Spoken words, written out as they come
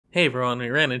Hey everyone, we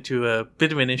ran into a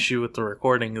bit of an issue with the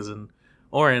recordings and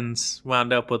Oren's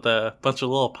wound up with a bunch of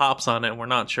little pops on it and we're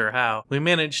not sure how. We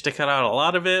managed to cut out a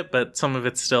lot of it, but some of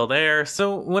it's still there.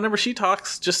 So whenever she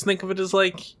talks, just think of it as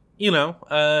like,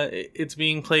 it's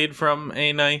being played from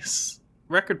a nice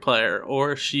record player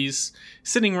or she's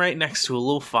sitting right next to a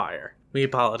little fire. We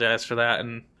apologize for that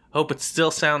and hope it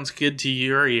still sounds good to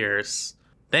your ears.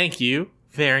 Thank you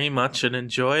very much and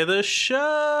enjoy the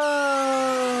show!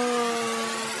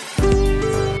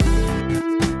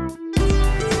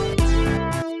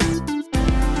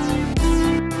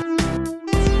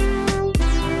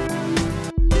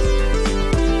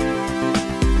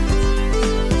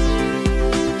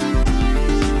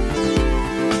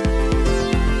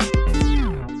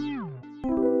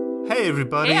 Hey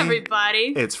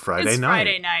everybody! It's Friday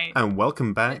night. And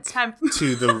welcome back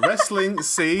to the Wrestling...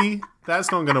 See?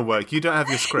 That's not going to work. You don't have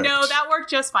your script. No, that worked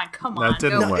just fine. Come on. That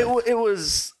didn't work. It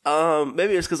was...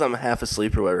 maybe it's because I'm half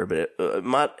asleep or whatever, but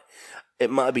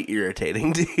it might be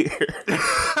irritating to hear.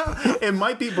 It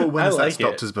might be, but when has that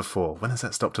stopped us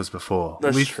before?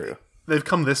 That's true. They've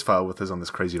come this far with us on this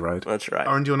crazy ride. That's right.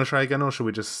 Aaron, do you want to try again, or should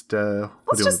we just...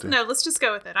 let's just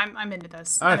go with it. I'm into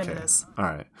this. Okay. I'm into this. All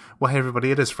right. Well, hey,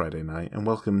 everybody, it is Friday night, and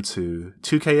welcome to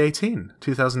 2K18.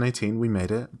 2018, we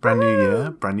made it. Brand new year,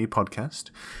 brand new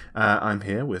podcast. I'm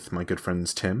here with my good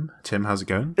friends, Tim. Tim, how's it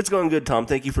going? It's going good, Tom.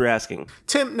 Thank you for asking.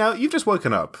 Tim, now, you've just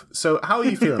woken up, so how are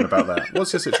you feeling about that?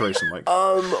 What's your situation like?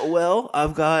 Well,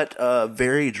 I've got a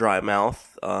very dry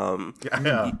mouth.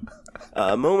 Yeah.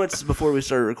 Moments before we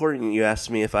started recording, you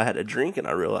asked me if I had a drink, and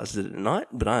I realized I did not,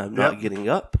 but I am not getting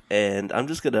up, and I'm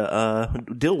just going to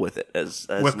deal with it, as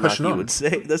Nike would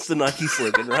say. That's the Nike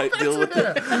slogan, right? Deal with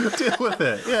it. Deal with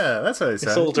it. Yeah, that's how it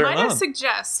sounds.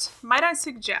 Might I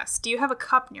suggest, do you have a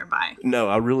cup nearby? No,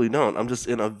 I really don't. I'm just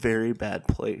in a very bad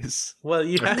place. Well,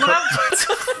 you have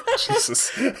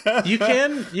Jesus. you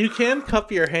can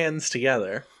cup your hands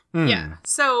together. Yeah.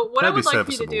 So what I would like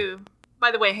for you to do... By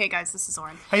the way, hey guys, this is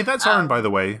Oren. Hey, that's Oren, by the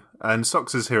way, and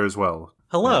Socks is here as well.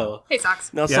 Hello. Hey,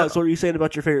 Socks. Now, Socks, what are you saying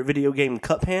about your favorite video game,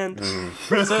 Cup Hand?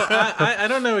 So I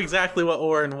don't know exactly what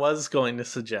Oren was going to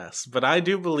suggest, but I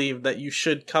do believe that you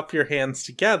should cup your hands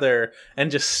together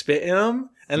and just spit in them,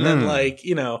 and then,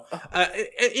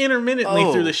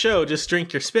 intermittently through the show, just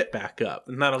drink your spit back up,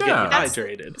 and that'll get you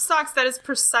hydrated. Socks, that is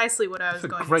precisely what I was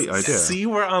going to suggest. Great idea. See,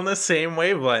 we're on the same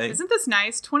wavelength. Isn't this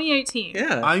nice? 2018.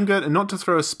 Yeah. I'm going not to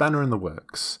throw a spanner in the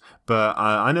works, but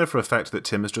I know for a fact that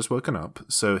Tim has just woken up,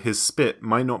 so his spit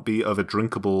might not be of a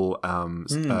drinkable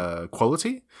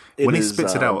quality. When he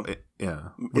spits it out,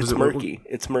 it's murky.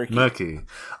 It's murky. Murky.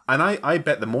 And I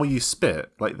bet the more you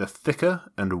spit, like the thicker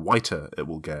and whiter it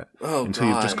will get. Until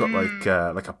you've just got like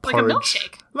a porridge.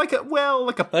 Like a milkshake.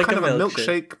 Like a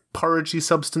milkshake, porridgey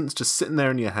substance just sitting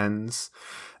there in your hands.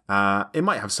 It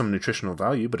might have some nutritional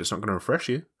value, but it's not going to refresh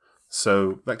you.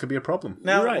 So that could be a problem.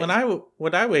 Now,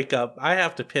 when I wake up, I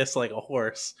have to piss like a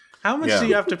horse. How much do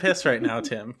you have to piss right now,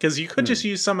 Tim? Because you could just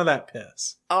use some of that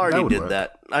piss. I already did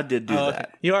that. I did do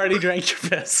that. You already drank your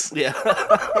piss. Yeah.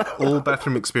 All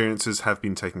bathroom experiences have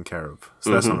been taken care of,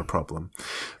 so that's not a problem.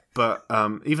 But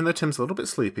even though Tim's a little bit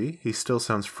sleepy, he still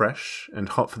sounds fresh and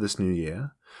hot for this new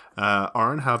year.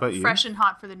 Aaron, how about you? Fresh and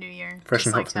hot for the new year. Fresh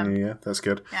and hot for the new year. That's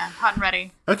good. Yeah, hot and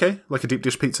ready. Okay, like a deep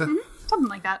dish pizza? Mm-hmm. Something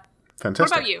like that.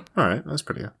 Fantastic. What about you? All right, that's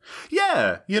pretty good.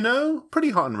 Yeah, pretty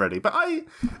hot and ready. But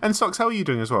and Socks, how are you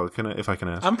doing as well? If I can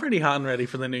ask, I'm pretty hot and ready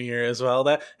for the new year as well.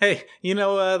 That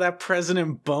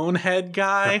President Bonehead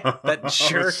guy, that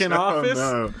jerk in office.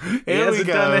 No.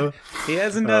 He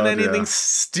hasn't done anything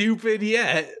stupid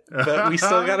yet, but we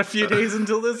still got a few days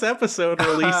until this episode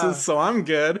releases, so I'm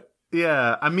good.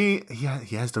 Yeah, I mean,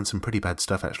 he has done some pretty bad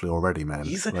stuff actually already, man.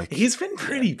 He's been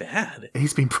pretty bad.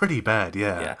 He's been pretty bad,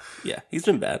 Yeah, he's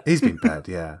been bad. He's been bad,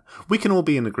 yeah. We can all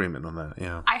be in agreement on that,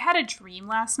 yeah. I had a dream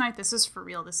last night. This is for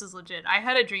real. This is legit. I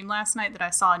had a dream last night that I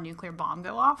saw a nuclear bomb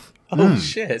go off. Oh,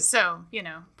 shit. So,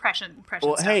 prescient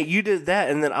Well, stuff. hey, you did that,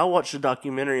 and then I watched a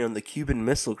documentary on the Cuban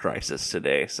Missile Crisis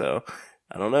today, so...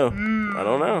 I don't know. I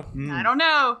don't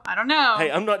know. Hey,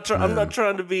 I'm not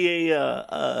trying to be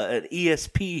an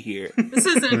ESP here. This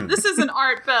is an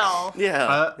art bell.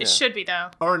 Yeah. It should be though.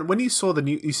 Aaron, when you saw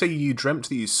you say you dreamt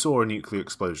that you saw a nuclear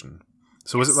explosion.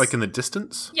 So was it like in the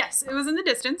distance? Yes, it was in the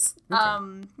distance.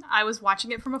 Okay. I was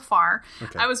watching it from afar.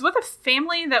 Okay. I was with a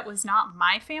family that was not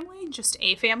my family, just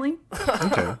a family.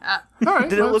 Okay. All right,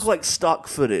 Did it look like stock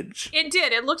footage? It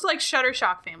did. It looked like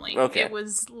Shuttershock Family. Okay. It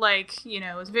was like,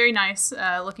 it was a very nice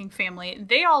looking family.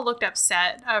 They all looked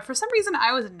upset. For some reason,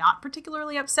 I was not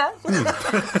particularly upset.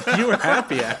 You were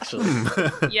happy, actually.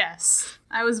 Yes.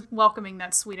 I was welcoming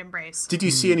that sweet embrace. Did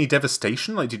you see any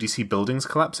devastation? Like, did you see buildings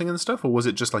collapsing and stuff? Or was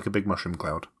it just like a big mushroom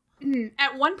cloud?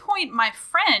 At one point, my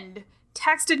friend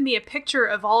texted me a picture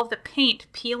of all of the paint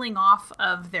peeling off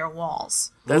of their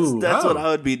walls. That's what I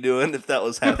would be doing if that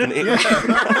was happening.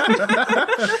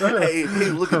 hey,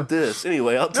 look at this.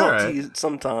 Anyway, I'll talk to you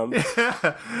sometime.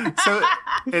 So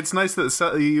it's nice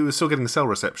that you were still getting cell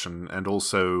reception, and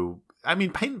also, I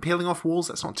mean, paint peeling off walls,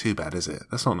 that's not too bad, is it?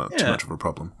 That's not too much of a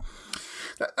problem.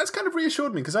 That's kind of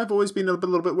reassured me, because I've always been a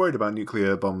little bit worried about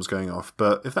nuclear bombs going off,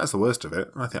 but if that's the worst of it,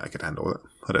 I think I could handle it.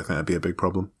 I don't think that'd be a big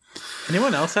problem.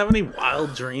 Anyone else have any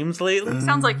wild dreams lately?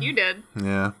 Sounds like you did.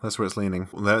 Yeah, that's where it's leaning.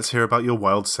 Let's hear about your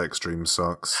wild sex dreams,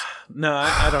 Socks. No,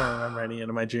 I don't remember any of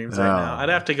my dreams right now. I'd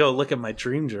have to go look at my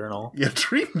dream journal. Your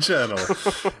dream journal?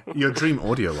 Your dream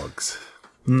audio logs.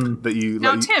 That you...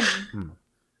 Now, Tim...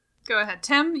 Go ahead,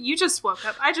 Tim. You just woke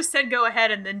up. I just said go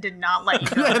ahead and then did not let you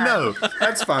go. Yeah, no,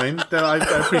 that's fine. I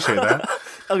appreciate that.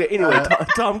 Okay, anyway,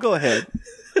 Tom, go ahead.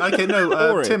 Okay,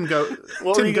 no, Tim, go.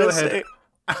 What Tim, were you go gonna ahead.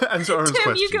 Answer Oren's Tim,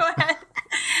 question. you go ahead.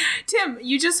 Tim,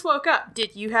 you just woke up.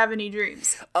 Did you have any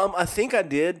dreams? I think I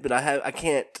did, but I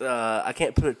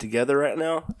can't put it together right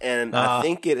now, and I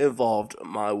think it involved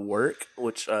my work,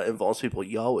 which involves people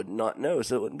y'all would not know,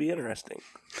 so it wouldn't be interesting.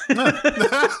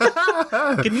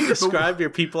 Can you describe your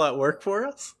people at work for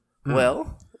us?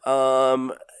 Well,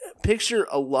 picture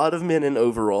a lot of men in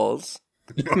overalls.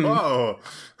 Oh,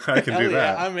 I can do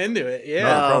that. Yeah, I'm into it. No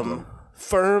Yeah. problem.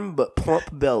 Firm but plump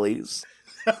bellies.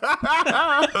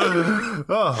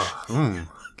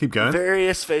 Keep going.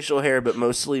 Various facial hair, but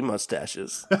mostly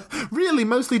mustaches. Really,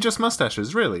 mostly just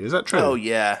mustaches. Really, is that true? Oh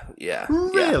yeah.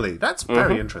 Really, that's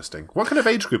very interesting. What kind of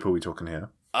age group are we talking here?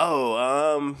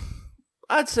 Oh,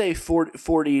 I'd say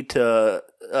 40 to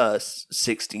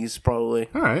 60s probably.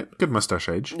 All right, good mustache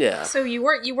age. Yeah, So you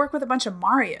work with a bunch of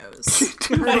Marios.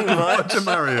 pretty much. Bunch of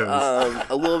Marios.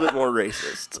 A little bit more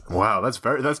racist. Wow, that's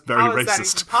very How is that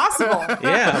racist. even possible?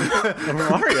 Yeah.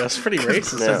 Mario's pretty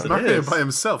racist as it Mario is. by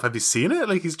himself. Have you seen it?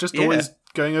 Like, he's just always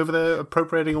going over there,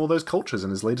 appropriating all those cultures in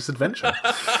his latest adventure.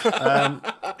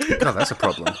 God, that's a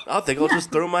problem. I think I'll just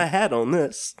throw my hat on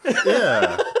this.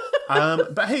 Yeah.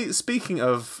 But hey, speaking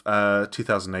of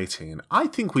 2018, I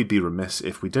think we'd be remiss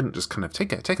if we didn't just kind of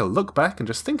take a look back and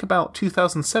just think about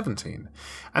 2017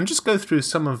 and just go through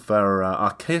some of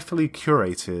our carefully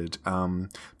curated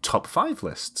top 5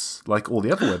 lists, like all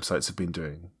the other websites have been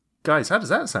doing. Guys, how does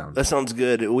that sound? That sounds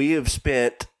good. We have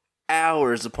spent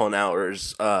hours upon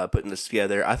hours putting this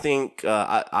together. I think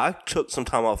I took some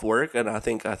time off work, and I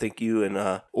think you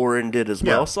and Oren did as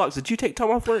well. Yeah. Socks, did you take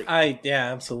time off work?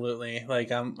 Yeah, absolutely. Like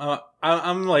I'm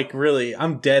like really,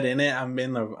 I'm dead in it. I'm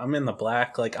in the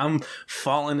black. Like I'm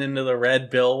falling into the red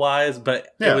bill wise, but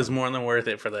Yeah. it was more than worth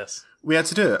it for this. We had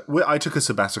to do it. I took a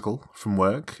sabbatical from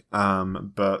work,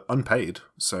 but unpaid,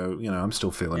 so I'm still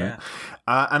feeling it.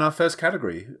 And our first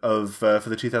category of for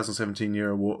the 2017 year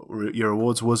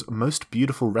awards was most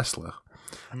beautiful wrestler.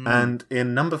 And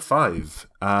in number 5,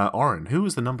 Oren, who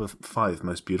was the number 5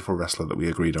 most beautiful wrestler that we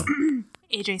agreed on?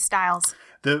 AJ Styles.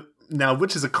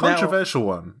 Which is a controversial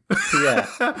one. Yeah.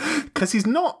 Because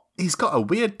he's got a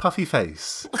weird puffy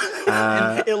face.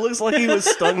 It looks like he was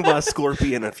stung by a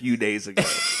scorpion a few days ago.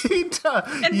 He does.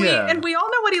 And we all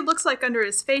know what he looks like under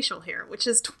his facial hair, which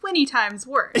is 20 times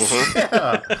worse.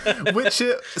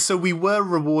 So we were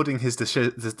rewarding his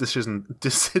decision to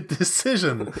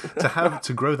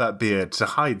grow that beard to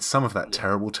hide some of that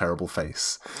terrible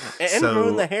face. And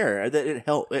growing the hair. It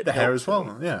helped. The hair as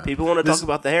well, yeah. People want to talk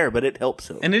about the hair, but it helps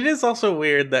him. And it is also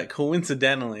weird that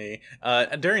coincidentally,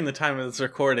 during the time of this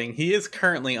recording, he is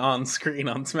currently on screen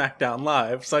on SmackDown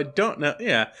Live. So I don't know.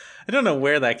 Yeah, I don't know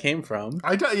where that came from.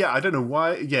 I don't know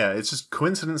why. Yeah, it's just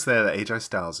coincidence there that AJ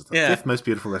Styles is the 5th most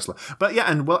beautiful wrestler. But yeah,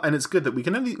 and it's good that we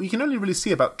can only really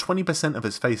see about 20% of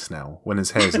his face now when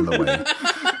his hair's in the way.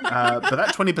 But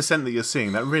that 20% that you're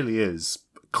seeing, that really is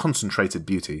concentrated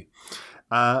beauty.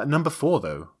 Number 4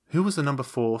 though, who was the number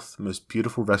 4th most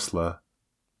beautiful wrestler?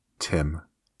 Tim.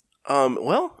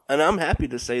 Well, and I'm happy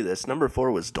to say this. Number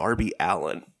 4 was Darby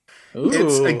Allin. Ooh.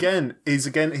 He's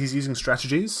using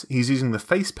strategies. He's using the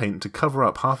face paint to cover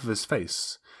up half of his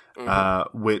face,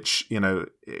 which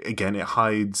again it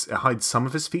hides some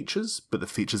of his features, but the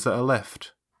features that are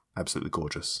left, absolutely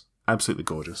gorgeous. Absolutely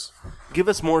gorgeous. Give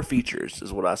us more features,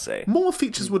 is what I say. More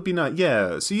features would be nice.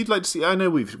 Yeah. So you'd like to see. I know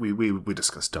we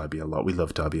discussed Darby a lot. We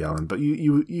love Darby Allin, but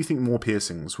you think more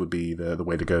piercings would be the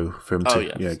way to go for him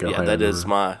to go higher. That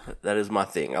is my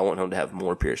thing. I want him to have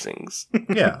more piercings.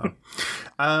 Yeah.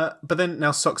 But then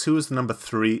now, Socks, who was the number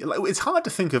 3? Like, it's hard to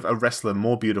think of a wrestler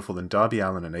more beautiful than Darby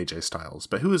Allin and AJ Styles,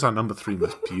 but who is our number 3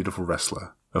 most beautiful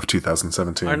wrestler of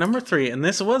 2017? Our number 3, and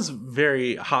this was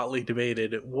very hotly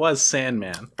debated, it was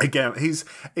Sandman. Again, he's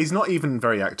not even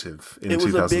very active in 2017.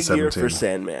 It was a big year for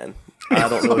Sandman. I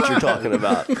don't know what you're talking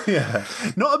about. Yeah.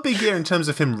 Not a big year in terms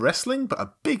of him wrestling, but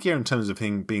a big year in terms of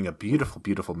him being a beautiful,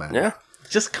 beautiful man. Yeah.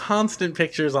 Just constant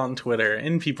pictures on Twitter,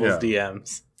 in people's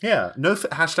DMs. Yeah.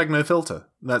 Hashtag no filter.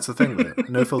 That's the thing with it.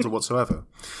 No filter whatsoever.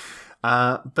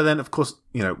 But then, of course,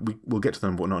 we'll get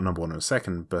to not number 1 in a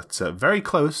second, but very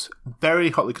close, very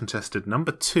hotly contested, the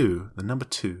number 2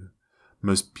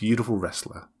 most beautiful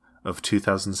wrestler of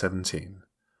 2017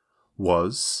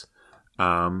 was...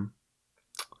 Can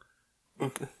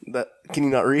you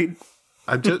not read?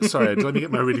 Sorry, let me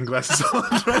get my reading glasses on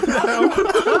right now.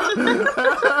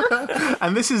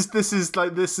 And this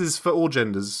is for all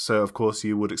genders, so of course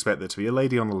you would expect there to be a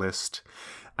lady on the list,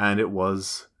 and it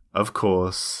was, of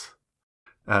course...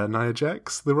 Nia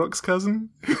Jax, The Rock's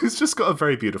cousin, who's just got a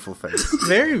very beautiful face.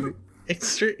 Very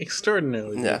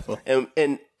extraordinarily beautiful.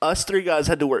 And us 3 guys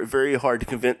had to work very hard to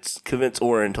convince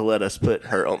Oren to let us put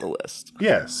her on the list.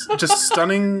 Yes, just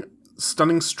stunning,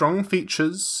 strong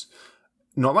features,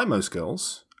 not like most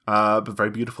girls, but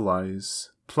very beautiful eyes,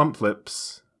 plump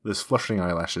lips, those fluttering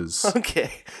eyelashes.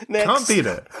 Okay, next. Can't beat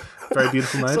it. Very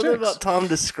beautiful Nia Jax. Something about Tom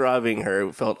describing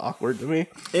her felt awkward to me.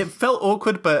 It felt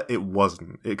awkward, but it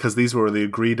wasn't, because these were the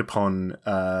agreed upon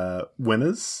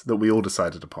winners that we all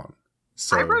decided upon.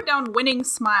 So I wrote down winning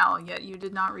smile, yet you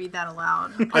did not read that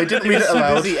aloud. I didn't read it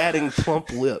aloud. Busy adding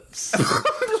plump lips.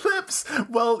 Lips.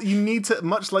 Well, you need to,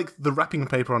 much like the wrapping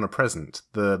paper on a present,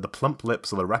 the plump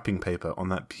lips are the wrapping paper on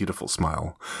that beautiful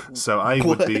smile. So I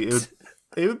would be.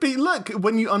 It would be, look,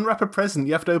 when you unwrap a present,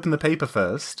 you have to open the paper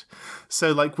first.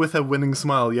 So, like, with a winning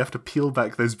smile, you have to peel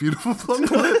back those beautiful plump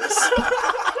lips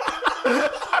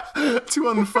to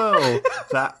unfurl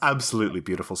that absolutely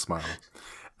beautiful smile.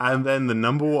 And then the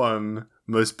number 1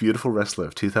 most beautiful wrestler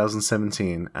of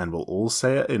 2017, and we'll all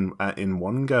say it in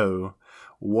one go,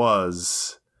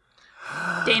 was...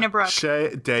 Dana Brooke.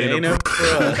 Dana Brooke.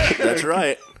 That's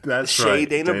right. That's Shay right.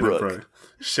 Dana Brooke.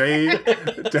 Shay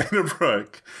Dana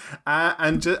Brooke.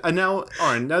 And now,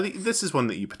 Oren, this is one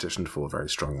that you petitioned for very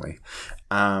strongly.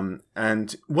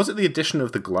 And was it the addition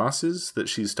of the glasses that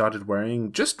she started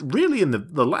wearing just really in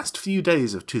the last few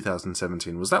days of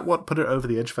 2017? Was that what put it over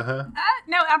the edge for her?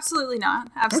 No, absolutely not.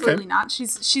 Absolutely not.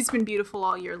 She's been beautiful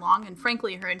all year long, and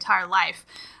frankly, her entire life.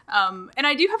 And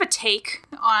I do have a take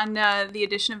on the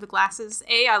addition of the glasses.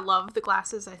 I love the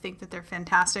glasses. I think that they're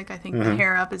fantastic. I think the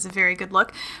hair up is a very good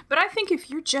look. But I think if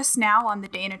you're just now on the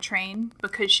Dana train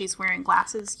because she's wearing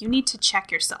glasses, you need to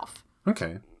check yourself.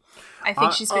 Okay. I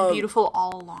think she's been beautiful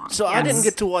all along. So yes. I didn't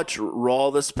get to watch Raw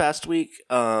this past week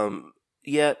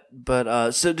yet,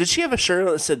 but so did she have a shirt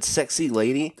that said "sexy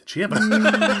lady"? Did she have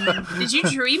a? Did you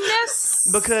dream this?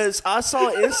 Because I saw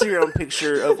an Instagram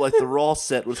picture of like the Raw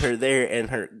set with her there, and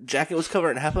her jacket was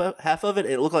covering half of it.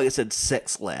 And it looked like it said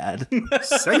 "sex lad."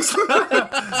 Sex lad.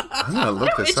 I'm gonna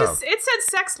look this up. It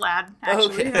said "sex lad."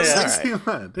 Actually, okay. Sexy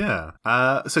lad.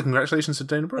 Yeah. So congratulations to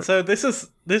Dana Brooke. So this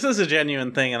is a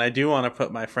genuine thing, and I do want to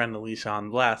put my friend Alicia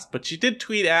on blast. But she did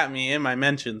tweet at me in my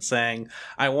mentions saying,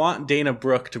 "I want Dana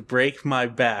Brooke to break my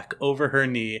back over her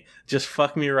knee. Just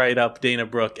fuck me right up, Dana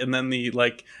Brooke." And then the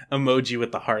like emoji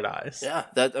with the heart eyes. Yeah,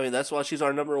 that's why she's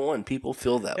our number 1. People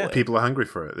feel that way. People are hungry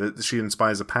for it. She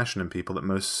inspires a passion in people that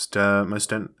most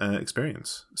don't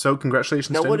experience. So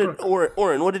congratulations. Now, Dana Brooke.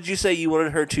 Oren, what did you say you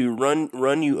wanted her to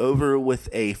run you over with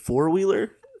a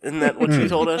 4-wheeler? Isn't that what you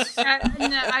told us? No,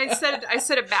 I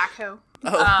said a backhoe.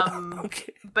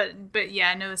 Okay. But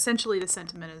yeah, no, essentially the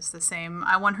sentiment is the same.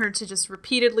 I want her to just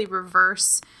repeatedly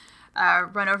reverse,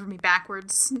 run over me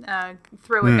backwards,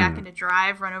 throw it back into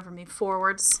drive, run over me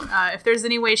forwards. If there's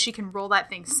any way she can roll that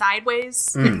thing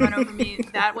sideways and run over me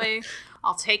that way,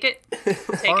 I'll take it.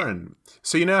 Oren,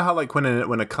 so you know how like when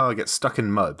a car gets stuck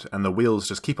in mud and the wheels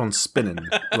just keep on spinning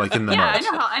like in the mud?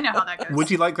 Yeah, I know how that goes. Would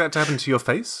you like that to happen to your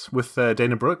face with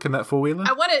Dana Brooke in that 4-wheeler?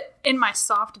 I want it in my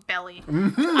soft belly.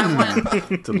 I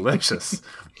want delicious.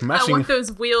 I want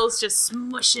those wheels just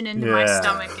smushing into my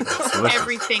stomach and just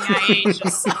everything I ate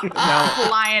just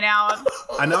flying out.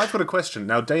 And now I've got a question.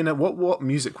 Now, Dana, what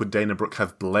music would Dana Brooke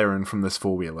have blaring from this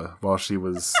 4-wheeler while she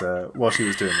was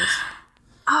doing this?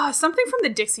 Something from the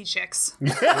Dixie Chicks.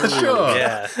 Yeah, sure.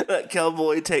 Yeah. That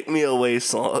Cowboy Take Me Away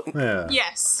song. Yeah.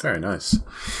 Yes. Very nice.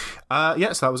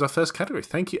 Yes, that was our first category.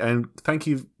 Thank you. And thank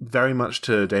you very much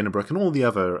to Dana Brooke and all the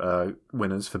other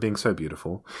winners for being so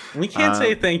beautiful. We can't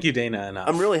say thank you, Dana, enough.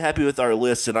 I'm really happy with our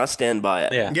list, and I stand by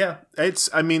it. Yeah. Yeah,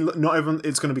 not everyone,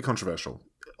 it's going to be controversial.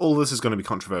 All this is going to be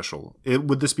controversial.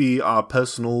 Would this be our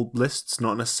personal lists?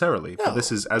 Not necessarily. No, but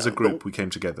this is, as a group, we came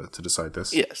together to decide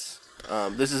this. Yes.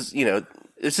 This is,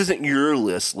 this isn't your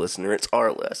list, listener. It's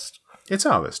our list. It's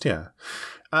our list, yeah.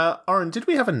 Oren, did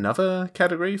we have another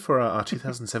category for our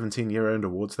 2017 year-end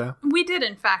awards there? We did,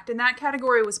 in fact, and that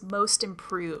category was Most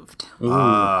Improved.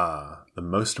 The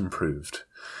Most Improved.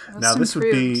 Now, this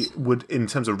would in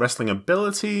terms of wrestling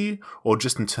ability, or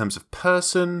just in terms of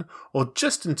person, or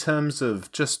just in terms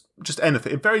of just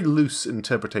anything. A very loose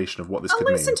interpretation of what this could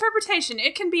mean. A loose interpretation.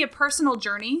 It can be a personal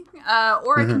journey,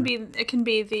 or it can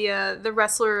be the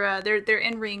wrestler their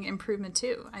in-ring improvement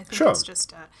too. I think it's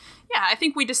just I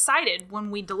think we decided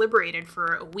when we deliberated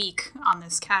for a week on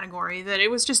this category that it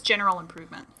was just general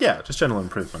improvement. Yeah, just general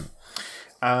improvement.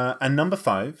 And number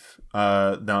 5,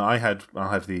 now I'll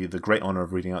have the great honor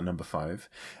of reading out number 5,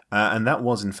 and that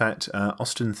was in fact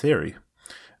Austin Theory,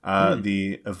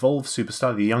 the Evolve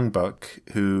superstar, the young buck,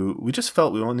 who we just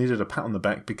felt we all needed a pat on the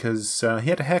back because he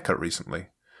had a haircut recently,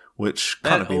 which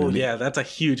can't have been. That's a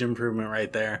huge improvement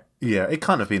right there. Yeah, it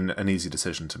can't have been an easy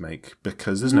decision to make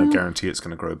because there's no guarantee it's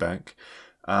going to grow back.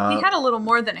 He had a little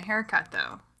more than a haircut,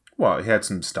 though. Well, he had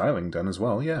some styling done as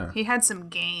well. Yeah, he had some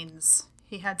gains.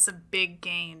 He had some big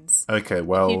gains. Okay,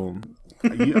 well,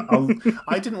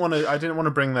 I didn't want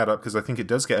to bring that up because I think it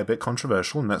does get a bit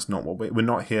controversial, and that's not what we're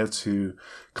not here to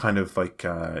kind of like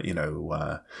kind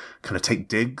of take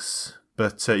digs.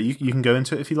 But you can go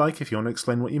into it if you like. If you want to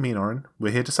explain what you mean, Oren,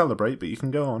 we're here to celebrate, but you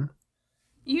can go on.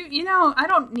 You know, I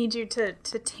don't need you to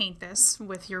taint this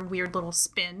with your weird little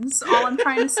spins. All I'm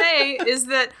trying to say is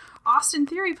that Austin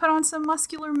Theory put on some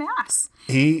muscular mass.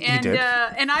 He did.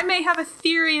 And I may have a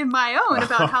theory of my own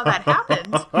about how that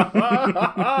happened.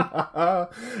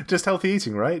 Just healthy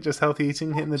eating, right? Just healthy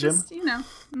eating, hitting the gym?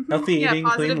 Healthy eating,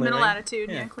 positive clean mental living.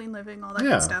 attitude, clean living, all that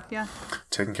good stuff,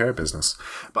 Taking care of business.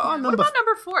 But what about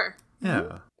number 4?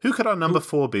 Yeah. Who could our number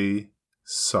 4 be?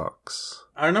 Socks.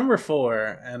 Our number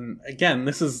 4, and again,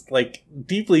 this is like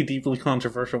deeply, deeply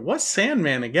controversial, was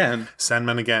Sandman again.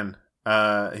 Sandman again.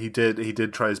 He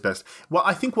did try his best. Well,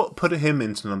 I think what put him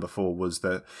into number 4 was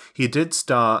that he did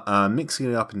start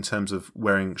mixing it up in terms of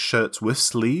wearing shirts with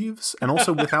sleeves and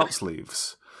also without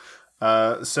sleeves.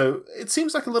 So it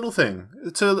seems like a little thing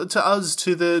to us,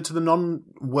 to the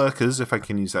non-workers, if I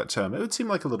can use that term. It would seem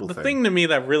like a little thing. The thing to me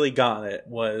that really got it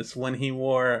was when he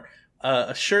wore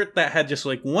a shirt that had just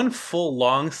like one full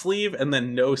long sleeve and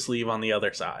then no sleeve on the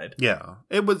other side. Yeah,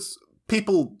 it was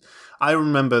people. I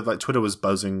remember like Twitter was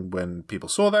buzzing when people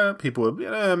saw that. People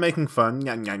were making fun.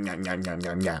 Yeah.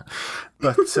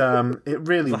 But it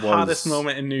really was the hottest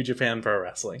moment in New Japan Pro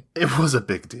Wrestling. It was a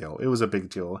big deal.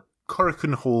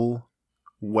 Korakuen Hall,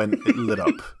 when it lit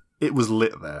up, it was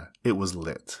lit there. It was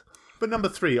lit. But number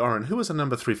 3, Oren, who was a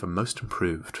number 3 for most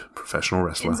improved professional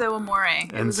wrestler? Enzo Amore.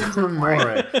 Enzo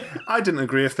Amore. I didn't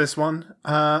agree with this one.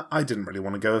 I didn't really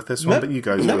want to go with this one, but you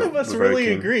guys none of us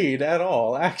really agreed at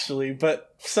all, actually. But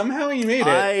somehow he made it.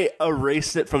 I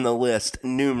erased it from the list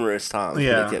numerous times.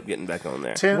 Yeah, but it kept getting back on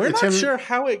there. We're not sure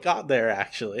how it got there,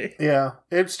 actually. Yeah,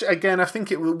 it's again. I think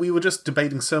we were just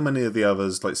debating so many of the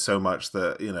others, like so much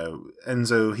that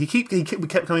Enzo. We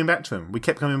kept coming back to him.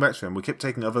 We kept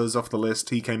taking others off the list.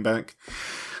 He came back.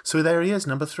 So there he is,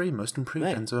 number 3, most improved,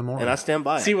 Enzo Amore. And I stand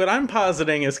by it. See, what I'm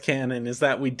positing as canon is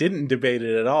that we didn't debate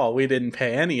it at all. We didn't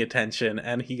pay any attention,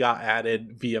 and he got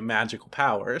added via magical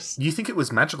powers. You think it was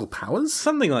magical powers?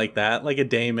 Something like that, like a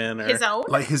daemon or his own?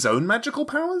 Like his own magical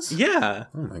powers? Yeah.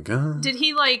 Oh my god. Did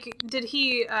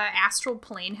he astral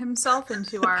plane himself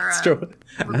into our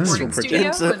recording studio?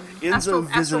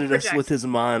 Enzo visited us with his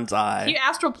mind's eye. He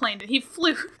astral planed it. He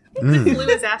flew. He flew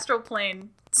his astral plane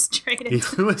straight into. He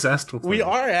flew his astral plane. We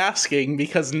are asking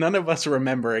because none of us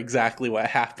remember exactly what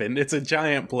happened. It's a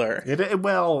giant blur. It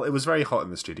was very hot in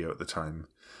the studio at the time.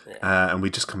 And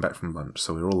we'd just come back from lunch,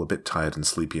 so we were all a bit tired and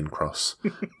sleepy and cross.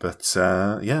 But,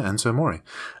 Enzo Amore.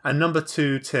 And number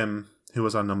 2, Tim, who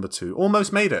was our number 2,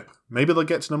 almost made it. Maybe they'll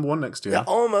get to number 1 next year. Yeah,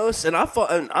 almost. And I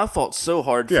fought so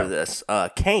hard for this.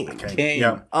 Kane.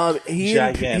 Yeah.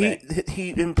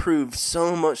 He improved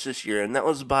so much this year, and that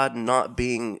was by not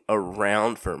being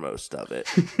around for most of it.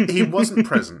 He wasn't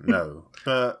present, no.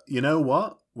 But you know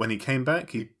what? When he came back,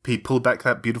 he pulled back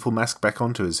that beautiful mask back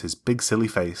onto his big silly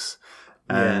face.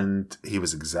 And he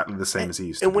was exactly the same as he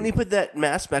used to be. And when he put that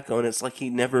mask back on, it's like he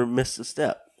never missed a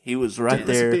step. He was right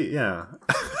there. Yeah.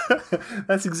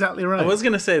 That's exactly right. I was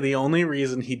going to say the only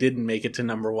reason he didn't make it to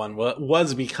number one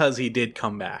was because he did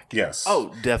come back. Yes.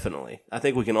 Oh, definitely. I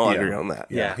think we can all agree on that.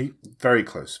 Yeah. Very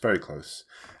close. Very close.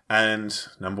 And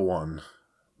number one,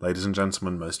 ladies and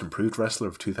gentlemen, most improved wrestler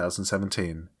of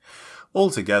 2017.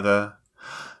 Altogether,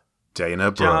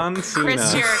 Dana Brooke. John Cena.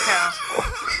 Chris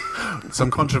Jericho. Some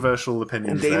controversial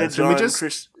opinions Dana there. John,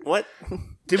 Chris... What?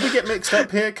 Did we get mixed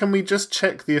up here? Can we just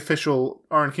check the official...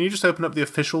 Aaron, can you just open up the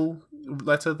official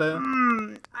letter there?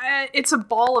 It's a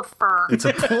ball of fur. It's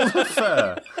a ball of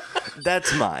fur.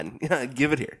 That's mine.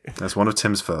 Give it here. That's one of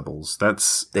Tim's furbles.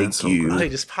 Thank you. Oh, he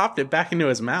just popped it back into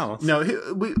his mouth. No,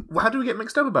 how do we get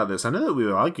mixed up about this? I know that we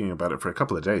were arguing about it for a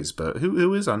couple of days, but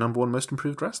who is our number one most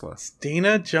improved wrestler?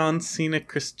 Dana, John Cena,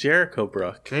 Chris Jericho,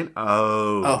 Brooke.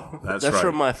 Oh, that's right.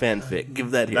 From my fanfic.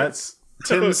 Give that here. That's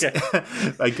Tim's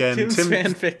again. Tim's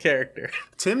fanfic character.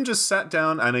 Tim just sat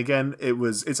down, and again,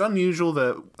 it's unusual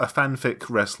that a fanfic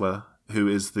wrestler who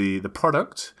is the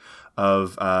product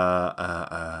of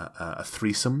a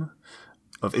threesome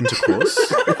of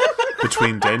intercourse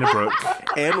between Dana Brooke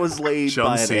and was laid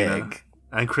John by Cena, an egg.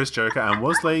 And Chris Jericho, and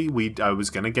was laid. I was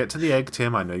going to get to the egg,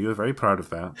 Tim. I know you were very proud of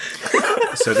that.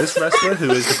 So this wrestler, who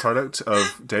is the product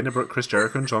of Dana Brooke, Chris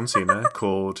Jericho, and John Cena,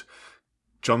 called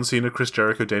John Cena, Chris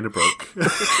Jericho, Dana Brooke,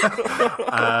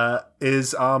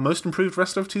 is our most improved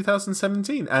wrestler of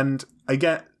 2017. And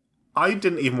again, I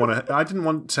didn't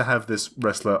want to have this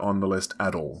wrestler on the list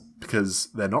at all because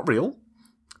they're not real.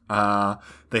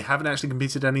 They haven't actually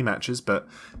competed in any matches, but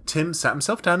Tim sat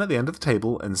himself down at the end of the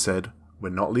table and said, "We're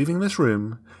not leaving this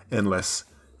room unless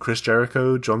Chris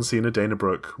Jericho, John Cena, Dana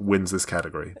Brooke wins this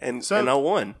category." And I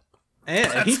won.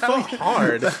 And he fought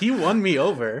hard. He won me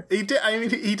over. He did. I mean,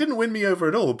 he didn't win me over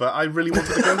at all, but I really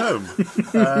wanted to go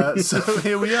home. So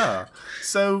here we are.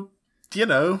 So,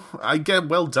 I get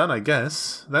well done, I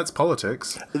guess. That's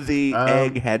politics. The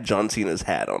egg had John Cena's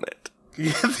hat on it.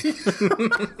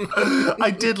 I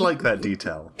did like that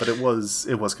detail, but it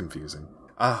was confusing.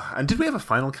 And did we have a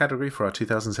final category for our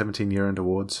 2017 year-end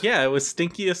awards? Yeah, it was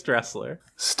Stinkiest Wrestler.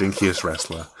 Stinkiest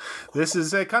Wrestler. This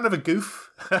is kind of a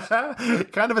goof.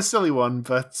 Kind of a silly one,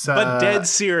 but dead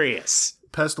serious.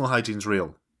 Personal hygiene's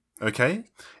real. Okay?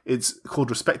 It's called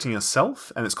respecting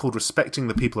yourself, and it's called respecting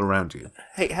the people around you.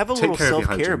 Hey, have a little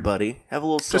self-care, buddy. Have a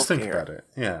little self-care. Just think about it.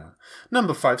 Yeah.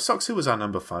 Number 5. Socks, who was our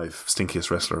number 5 stinkiest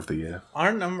wrestler of the year?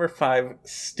 Our number 5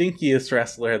 stinkiest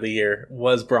wrestler of the year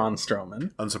was Braun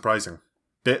Strowman. Unsurprising.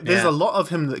 There's a lot of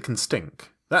him that can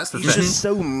stink. That's the thing. He's just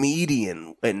so meaty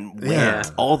and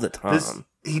wet all the time.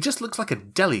 He just looks like a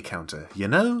deli counter,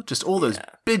 Just all those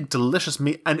big, delicious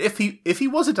meat. And if he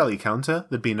was a deli counter,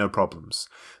 there'd be no problems.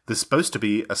 There's supposed to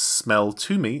be a smell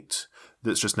to meat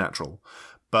that's just natural.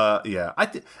 But yeah,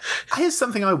 here's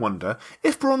something I wonder.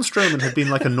 If Braun Strowman had been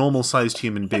like a normal-sized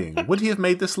human being, would he have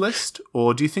made this list?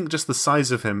 Or do you think just the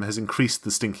size of him has increased the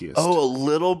stinkiest? Oh, a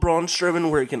little Braun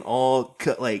Strowman where it can all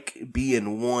be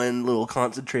in one little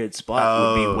concentrated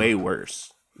spot would be way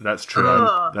worse. That's true.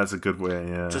 That's a good way.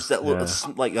 Yeah, just that little,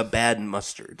 like a bad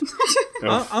mustard.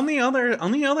 On the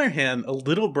other hand, a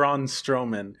little Braun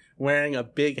Strowman wearing a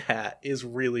big hat is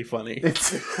really funny.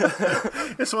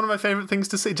 It's one of my favorite things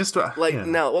to see. Just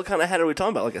now, what kind of hat are we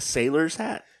talking about? Like a sailor's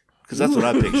hat? Because that's what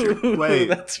I picture. Wait,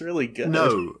 that's really good.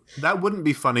 No, that wouldn't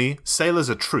be funny. Sailors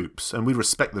are troops, and we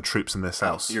respect the troops in this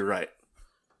house. You're right.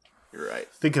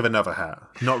 Think of another hat,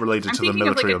 not related to the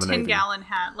military or the Navy. I'm thinking of like a 10-gallon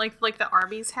hat, like the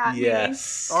Arby's hat.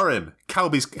 Yes. Maybe? Orin,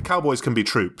 cowboys can be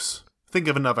troops. Think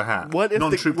of another hat. What if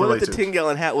the related.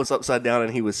 10-gallon hat was upside down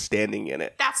and he was standing in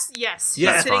it? He's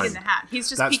sitting in the hat. He's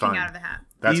just peeking out of the hat.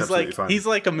 That's absolutely fine. He's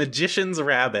like a magician's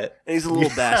rabbit. And he's a little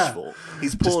bashful.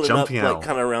 He's pulling it up like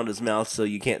kind of around his mouth so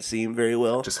you can't see him very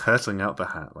well. Just hurtling out the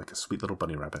hat like a sweet little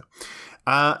bunny rabbit.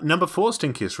 Number 4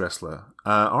 stinkiest wrestler.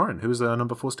 Oren, who is our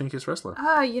number 4 stinkiest wrestler?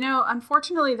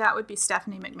 Unfortunately that would be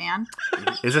Stephanie McMahon.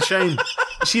 It's a shame.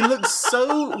 She looks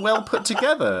so well put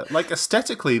together. Like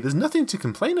aesthetically, there's nothing to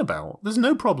complain about. There's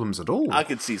no problems at all. I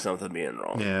could see something being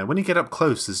wrong. Yeah, when you get up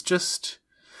close, there's just...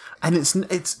 And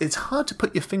it's hard to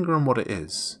put your finger on what it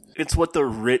is. It's what the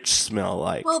rich smell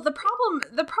like. Well, the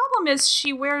problem is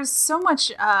she wears so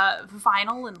much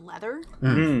vinyl and leather.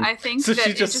 I think so that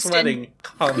she's just sweating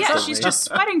constantly. Yeah, she's just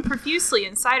sweating profusely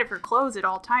inside of her clothes at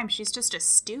all times. She's just a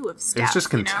stew of stuff. It's just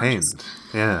contained.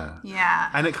 Yeah.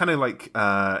 And it kind of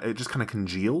it just kind of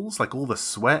congeals, like all the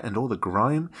sweat and all the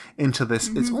grime into this.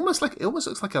 It's it almost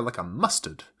looks like a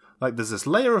mustard. Like there's this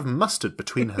layer of mustard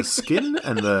between her skin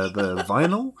and the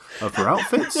vinyl of her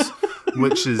outfits.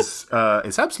 which is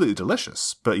it's absolutely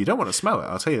delicious, but you don't want to smell it.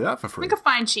 I'll tell you that for free. Like a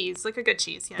fine cheese, like a good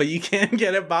cheese. Yeah. But you can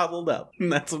get it bottled up,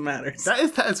 and that's what matters.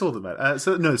 That's all that matters.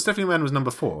 So no, Stephanie Man was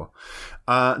number 4.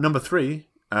 Number 3.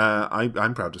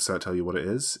 I'm proud to tell you what it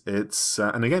is. It's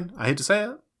and again, I hate to say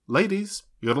it, ladies,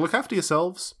 you got to look after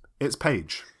yourselves. It's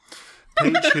Paige.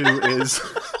 Paige, who is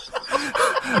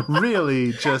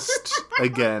really just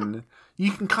again.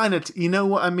 You can kind of, you know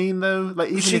what I mean, though. Like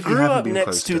even she if you grew haven't up been next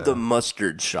close to the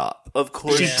mustard shop. Of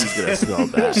course, she's gonna smell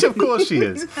bad. Of course she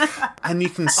is, and you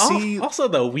can see also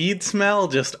the weed smell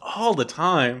just all the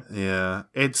time. Yeah,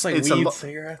 it's like weed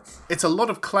cigarettes. It's a lot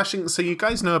of clashing. So you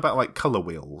guys know about like color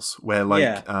wheels, where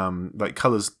like like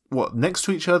colors next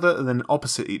to each other and then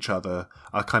opposite each other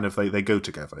are kind of they go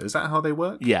together. Is that how they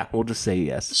work? Yeah, we'll just say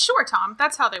yes. Sure, Tom.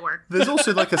 That's how they work. There's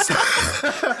also like a.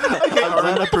 I'm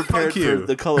glad I prepared for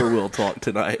the color wheel talk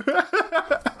tonight.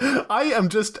 I am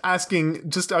just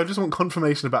asking. I just want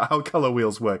confirmation about how color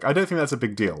wheels work. I don't think that's a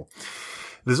big deal.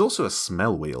 There's also a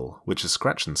smell wheel, which is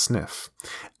scratch and sniff,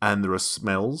 and there are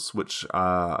smells which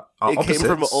are opposites. Came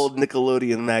from an old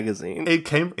Nickelodeon magazine. It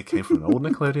came from an old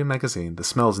Nickelodeon magazine. The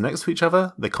smells next to each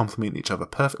other, they complement each other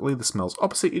perfectly. The smells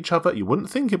opposite each other, you wouldn't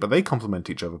think it, but they complement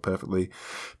each other perfectly.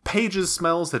 Paige's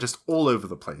smells, they're just all over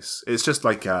the place. It's just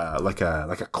like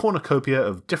a cornucopia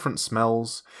of different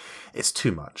smells. It's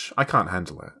too much. I can't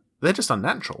handle it. They're just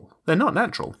unnatural. They're not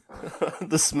natural.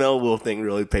 The smell wheel thing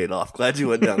really paid off. Glad you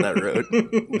went down that road.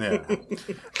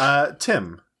 Yeah.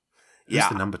 Tim. Who's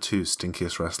the number 2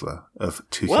 stinkiest wrestler of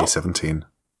 2K17?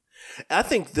 I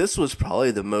think this was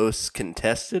probably the most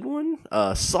contested one.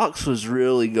 Socks was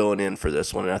really going in for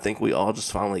this one, and I think we all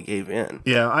just finally gave in.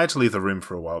 Yeah, I had to leave the room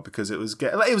for a while because it was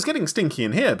getting stinky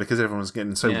in here because everyone was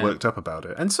getting so worked up about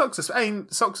it. And Socks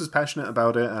is passionate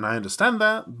about it, and I understand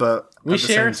that, but we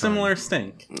share a similar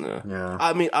stink. Yeah.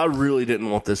 I mean, I really didn't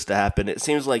want this to happen. It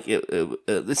seems like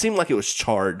it seemed like it was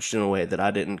charged in a way that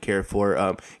I didn't care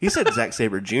for. He said Zack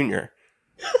Sabre Jr.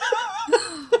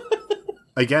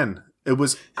 Again. It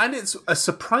was, and it's a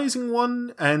surprising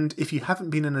one, and if you haven't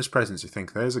been in his presence, you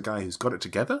think, there's a guy who's got it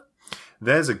together.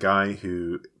 There's a guy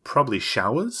who probably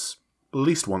showers at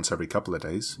least once every couple of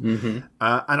days. Mm-hmm.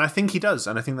 And I think he does,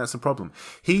 and I think that's the problem.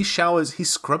 He showers, he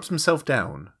scrubs himself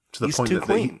down to the point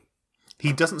that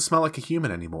he doesn't smell like a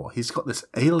human anymore. He's got this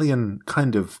alien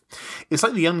kind of... It's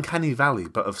like the uncanny valley,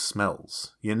 but of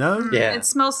smells, you know? Yeah. It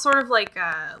smells sort of like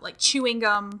chewing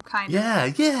gum, kind of.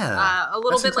 Yeah. A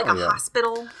little bit like a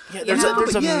hospital. Yeah, there's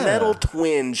a metal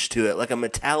twinge to it, like a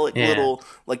metallic little...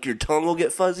 Like your tongue will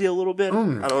get fuzzy a little bit.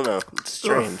 I don't know. It's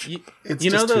strange. You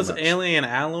know those alien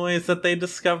alloys that they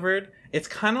discovered? It's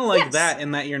kind of like that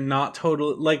in that you're not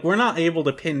totally... Like, we're not able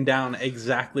to pin down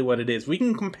exactly what it is. We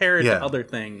can compare it to other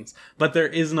things, but there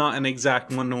is not an exact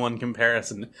one-to-one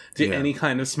comparison to any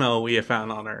kind of smell we have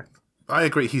found on Earth. I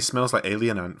agree. He smells like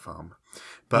alien ant farm.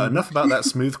 But enough about that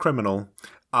smooth criminal.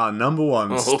 Our number 1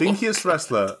 stinkiest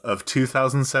wrestler of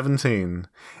 2017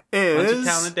 is... Why don't you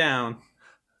count it down?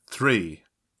 3,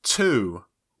 2,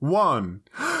 1...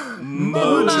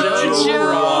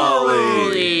 Mojo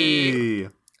Rawley!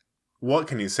 What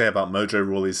can you say about Mojo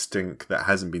Rawley's stink that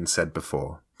hasn't been said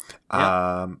before?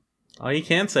 All you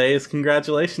can say is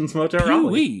congratulations, Mojo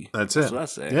Rawley. That's it. That's what I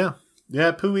say. Yeah.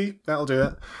 Yeah, pooey. That'll do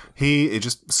it. He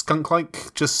just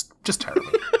skunk-like, just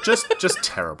terrible. just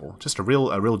terrible. Just a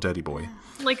real dirty boy.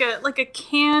 Like a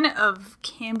can of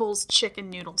Campbell's chicken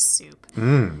noodle soup.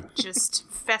 Just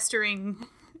festering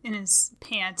in his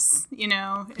pants, you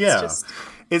know?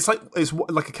 It's like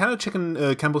a can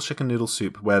of Campbell's chicken noodle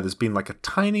soup where there's been like a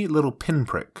tiny little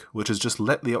pinprick which has just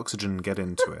let the oxygen get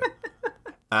into it.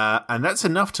 And that's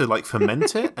enough to like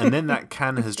ferment it, and then that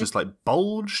can has just like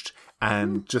bulged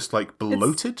and just like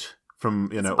bloated from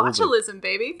botulism,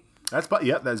 baby. That's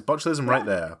botulism right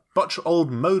there. Old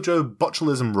Mojo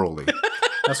Botulism Rawley.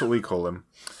 That's what we call him.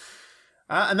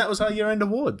 And that was our year-end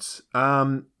awards.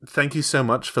 Thank you so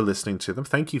much for listening to them.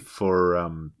 Thank you for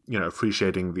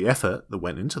appreciating the effort that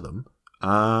went into them.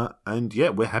 And yeah,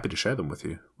 we're happy to share them with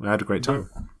you. We had a great time.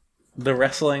 The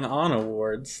Wrestling On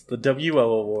Awards, the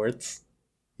WO Awards.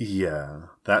 Yeah,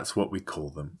 that's what we call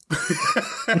them.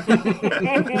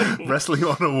 Wrestling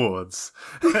On Awards.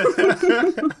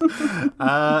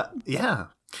 Yeah.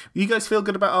 You guys feel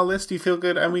good about our list? Do you feel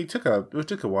good? And it took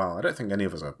a while. I don't think any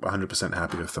of us are 100%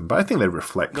 happy with them, but I think they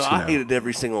reflect. No, I hated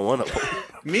every single one of them.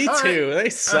 Me too. They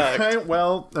suck.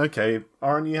 Okay.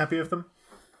 Aren't you happy with them?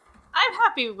 I'm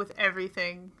happy with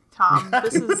everything, Tom.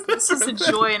 This is a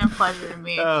joy and a pleasure to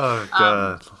me. Oh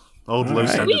God, old low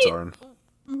standards, Aaron.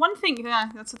 One thing,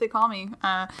 that's what they call me.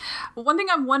 One thing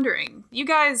I'm wondering, you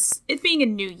guys, it being a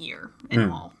new year and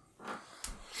all,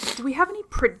 Do we have any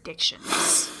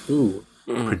predictions? Ooh.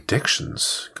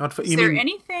 Predictions? God, Is there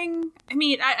anything? I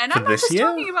mean, I'm not just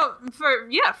talking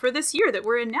about for this year that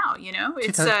we're in now. You know,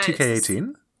 it's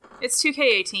 2K18. It's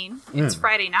 2K18. It's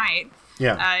Friday night.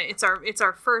 Yeah. It's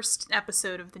our first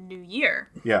episode of the new year.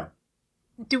 Yeah.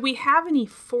 Do we have any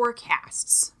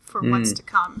forecasts for what's to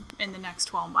come in the next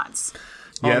 12 months?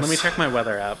 Yes. Let me check my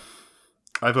weather app.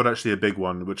 I've got actually a big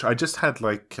one, which I just had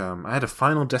I had a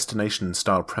Final Destination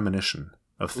style premonition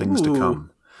of things to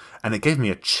come. And it gave me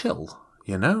a chill,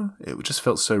 you know? It just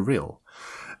felt so real.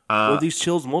 Were these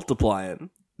chills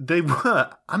multiplying? They were.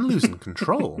 I'm losing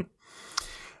control.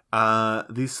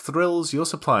 These thrills you're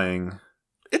supplying...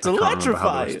 It's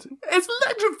electrifying. It's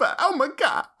electrifying. Oh my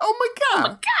god. Oh my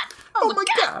god. Oh my god. Oh my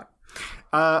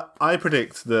god. I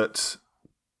predict that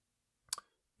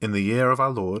in the year of our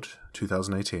Lord,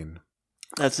 2018.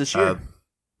 That's this year.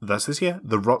 That's this year.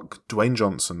 The Rock, Dwayne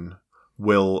Johnson,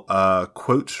 will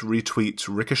quote retweet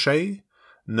Ricochet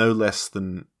no less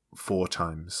than 4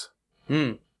 times.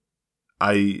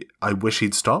 I wish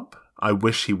he'd stop. I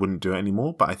wish he wouldn't do it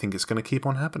anymore, but I think it's going to keep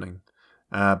on happening.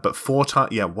 But 4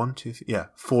 times,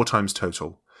 4 times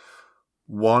total.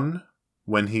 1,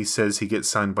 when he says he gets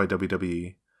signed by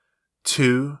WWE.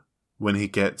 2, when he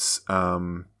gets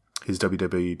his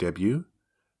WWE debut.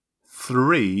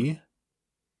 3,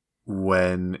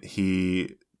 when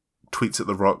he tweets at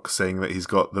The Rock saying that he's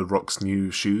got The Rock's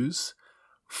new shoes.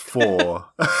 4,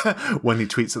 when he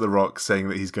tweets at The Rock saying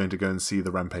that he's going to go and see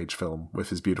the Rampage film with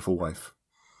his beautiful wife.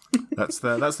 That's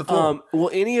the 4. Will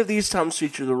any of these times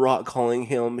feature The Rock calling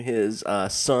him his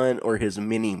son or his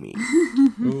mini-me?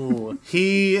 Ooh.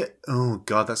 Oh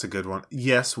god, that's a good one.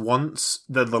 Yes, once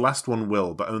the last one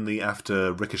will, but only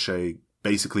after Ricochet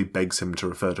basically begs him to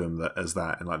refer to him as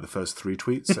that in like the first 3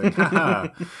 tweets, saying, "Haha,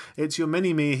 it's your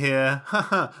mini-me here.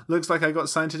 Haha, looks like I got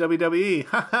signed to WWE.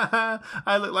 Haha,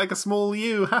 I look like a small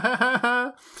you.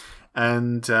 Haha."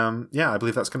 And I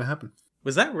believe that's going to happen.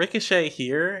 Was that Ricochet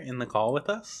here in the call with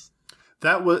us?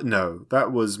 That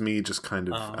was me just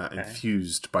kind of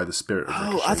infused by the spirit of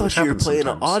Ricochet. Oh, I thought you were playing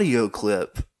an audio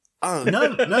clip. Oh.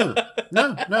 No.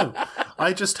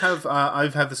 I just have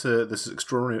I've had this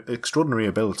extraordinary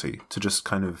ability to just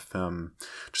kind of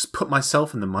just put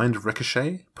myself in the mind of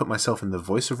Ricochet, put myself in the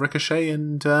voice of Ricochet,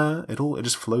 and it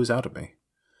just flows out of me,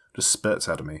 just spurts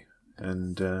out of me,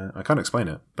 and I can't explain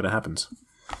it, but it happens.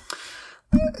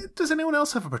 Does anyone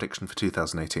else have a prediction for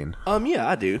 2018? Yeah,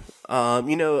 I do.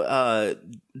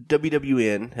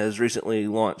 WWN has recently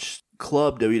launched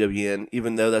Club WWN,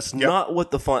 even though that's not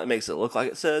what the font makes it look like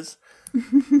it says.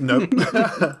 Nope.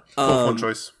 Font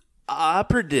choice. I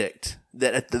predict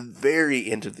that at the very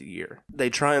end of the year, they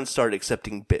try and start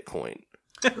accepting Bitcoin.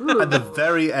 At the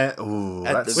very end. Ooh,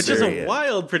 which is a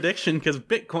wild prediction because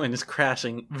Bitcoin is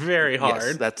crashing very hard.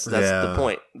 Yes, that's the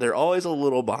point. They're always a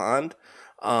little behind.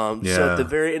 So at the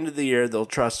very end of the year, they'll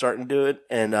try starting to do it,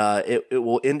 and it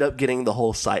will end up getting the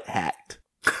whole site hacked.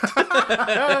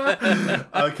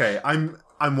 Okay, I'm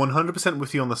 100%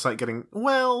 with you on the site getting...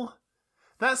 Well,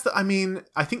 I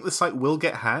think the site will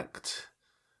get hacked,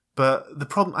 but the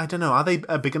problem... I don't know, are they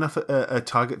a big enough a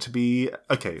target to be...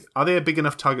 Okay, are they a big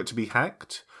enough target to be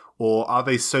hacked? Or are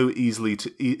they so easily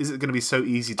to... Is it going to be so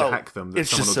easy to hack them that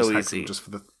someone will just hack them just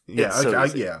for the... Yeah,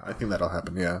 okay, I think that'll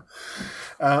happen, yeah.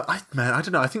 I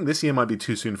don't know. I think this year might be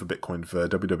too soon for Bitcoin for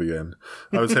WWN.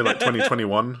 I would say like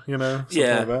 2021, you know?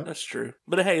 Yeah, like that. That's true.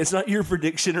 But hey, it's not your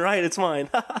prediction, right? It's mine.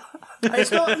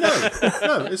 It's not,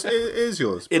 no, it is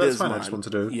yours. But that's fine, mine. I just want to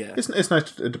do. Yeah. It's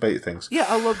nice to debate things. Yeah,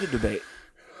 I love to debate.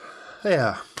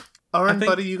 Yeah. Oren,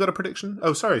 buddy, you got a prediction?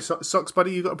 Oh, sorry, Socks,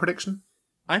 buddy, you got a prediction?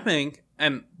 I think,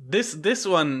 and this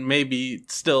one may be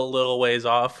still a little ways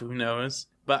off, who knows,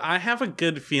 but I have a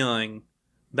good feeling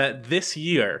that this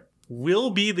year will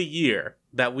be the year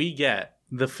that we get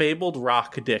the fabled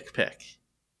Rock dick pic.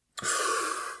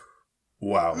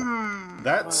 Wow.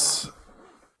 That's...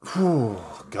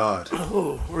 Oh, God.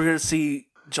 Oh, we're going to see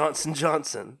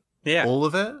Johnson. Yeah. All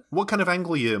of it? What kind of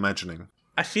angle are you imagining?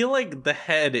 I feel like the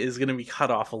head is going to be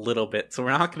cut off a little bit, so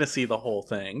we're not going to see the whole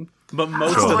thing. But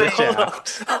most of the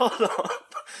shaft. Hold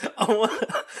on.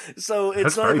 So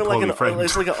it's not even like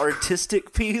it's like an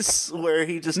artistic piece where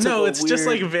he just just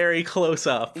like very close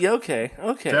up. Yeah, okay.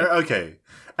 Okay.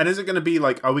 And is it going to be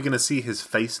like, are we going to see his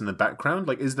face in the background?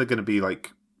 Like, is there going to be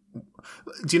like...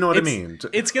 Do you know what I mean?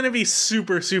 It's going to be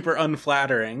super, super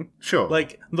unflattering. Sure.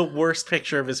 Like, the worst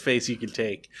picture of his face you can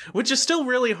take. Which is still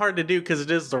really hard to do because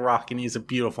it is The Rock and he's a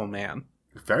beautiful man.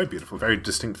 Very beautiful, very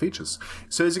distinct features.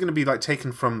 So is it going to be like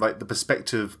taken from like the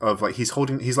perspective of like he's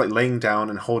like laying down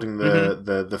and holding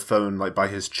the phone like by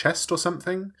his chest or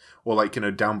something, or like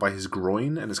down by his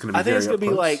groin, and it's going to be. I think it's going to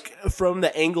be like from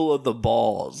the angle of the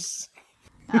balls.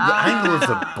 The angle of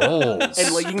the balls,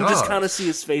 and like you can just kind of see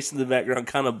his face in the background,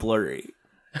 kind of blurry.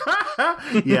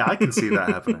 Yeah, I can see that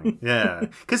happening. Yeah,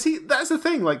 because that's the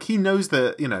thing. Like he knows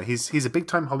that he's a big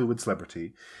time Hollywood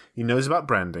celebrity. He knows about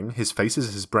branding. His face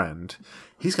is his brand.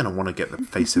 He's going to want to get the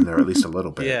face in there at least a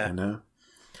little bit. Yeah.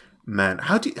 Man,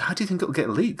 how do you think it'll get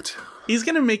leaked? He's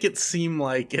going to make it seem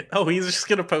like it. Oh, he's just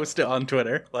going to post it on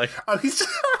Twitter. Like, oh, he's.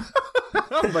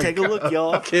 Take a look,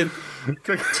 y'all.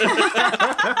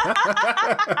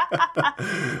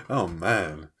 Oh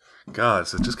man. God,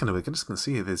 so we're just gonna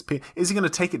see if his pin. Is he gonna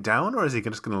take it down, or is he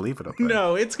just gonna leave it up there?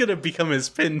 No, it's gonna become his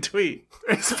pinned tweet.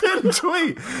 His pinned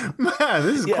tweet, man.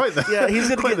 This is quite the He's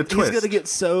gonna he's gonna get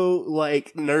so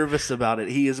like nervous about it.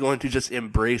 He is going to just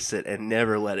embrace it and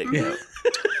never let it go.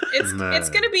 It's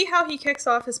gonna be how he kicks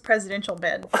off his presidential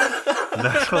bid. Hey,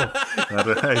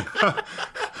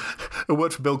 it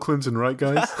worked for Bill Clinton, right,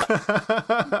 guys?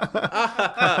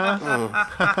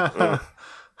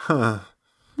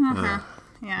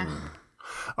 Yeah.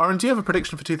 Aaron, do you have a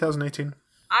prediction for 2018?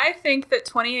 I think that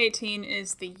 2018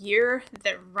 is the year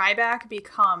that Ryback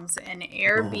becomes an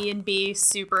Airbnb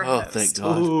superhost. Oh, thank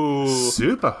God.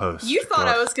 Superhost. You thought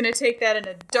I was going to take that in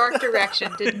a dark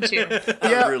direction, didn't you?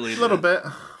 Yeah, really a little bit.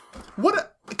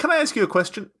 What? Can I ask you a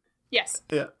question? Yes.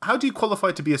 Yeah. How do you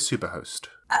qualify to be a superhost?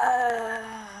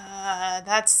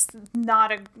 That's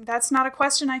not a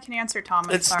question I can answer, Tom.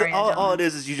 I'm sorry. All it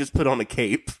is you just put on a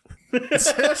cape.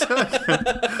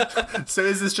 So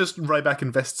is this just Ryback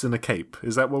invests in a cape?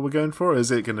 Is that what we're going for? Or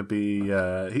is it going to be?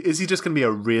 Is he just going to be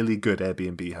a really good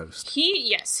Airbnb host?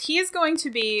 He is going to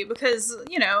be, because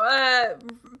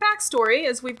backstory,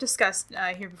 as we've discussed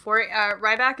here before.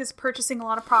 Ryback is purchasing a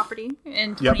lot of property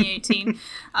in 2018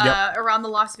 around the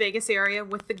Las Vegas area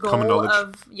with the goal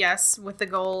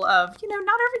of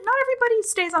not everybody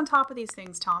stays on top of these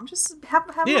things. Tom, just have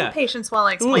a little patience while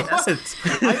I explain this.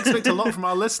 I expect a lot from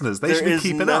our listeners. They should be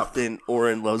keeping up. There is nothing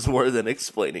Oren loves more than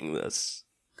explaining this.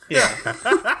 Yeah. If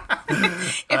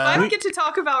I don't get to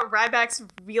talk about Ryback's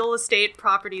real estate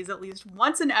properties at least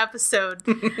once an episode,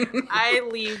 I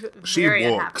leave very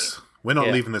unhappy. We're not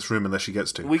leaving this room unless she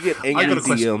gets to. We get angry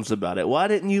DMs about it. Why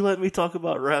didn't you let me talk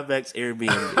about Ryback's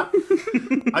Airbnb?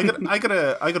 I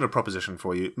got a proposition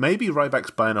for you. Maybe Ryback's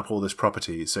buying up all this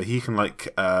property so he can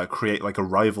create like a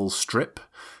rival strip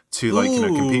to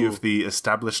compete with the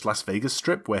established Las Vegas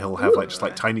strip, where he'll have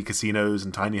tiny casinos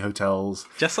and tiny hotels,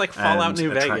 just like Fallout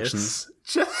New Vegas.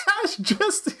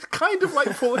 Just kind of like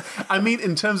Fallout. I mean,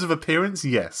 in terms of appearance,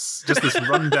 yes. Just this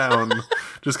rundown,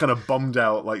 just kind of bombed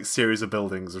out series of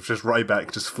buildings of just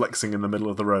Ryback just flexing in the middle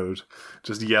of the road,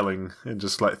 just yelling and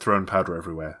just throwing powder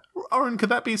everywhere. Oren, could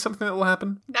that be something that will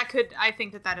happen? I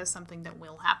think that is something that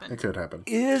will happen. It could happen.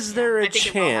 Is there a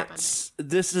chance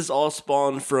this is all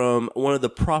spawned from one of the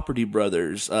Property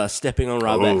Brothers stepping on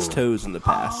Ryback's toes in the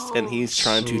past, and he's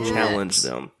trying to challenge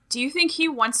them? Do you think he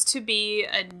wants to be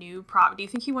a new do you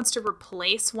think he wants to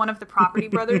replace one of the Property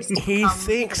Brothers? He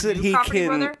thinks that he can.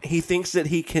 Brother? He thinks that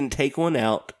he can take one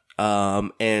out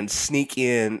and sneak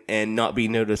in and not be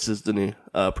noticed as the new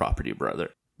Property Brother.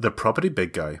 The Property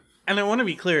Big Guy. And I want to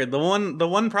be clear, the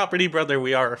one Property Brother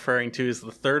we are referring to is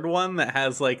the third one that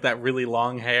has that really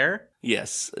long hair.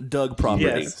 Yes, Doug Property.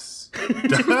 Yes.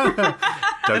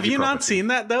 Have you not seen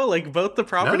that though? Both the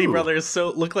Property Brothers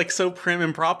look so prim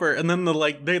and proper, and then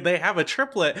they have a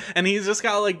triplet, and he's just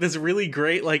got this really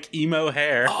great emo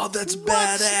hair. Oh, that's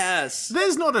badass!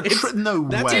 There's not a no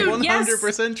that's way. That's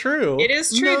 100% true. It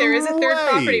is true. There is a third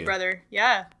Property Brother.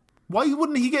 Yeah. Why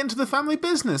wouldn't he get into the family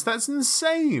business? That's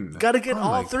insane. Got to get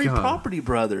all three Property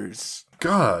Brothers.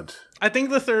 God. I think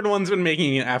the third one's been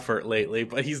making an effort lately,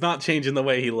 but he's not changing the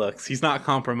way he looks. He's not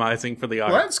compromising for the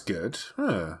art. Well, that's good.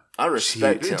 Huh. I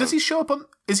respect him. Does he show up on...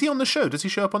 Is he on the show? Does he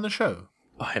show up on the show?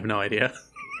 Oh, I have no idea.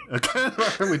 Okay,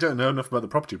 we don't know enough about the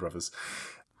Property Brothers.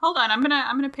 Hold on, I'm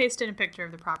gonna paste in a picture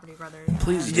of the Property Brothers.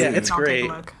 Please do. Yeah, it's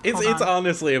great. It's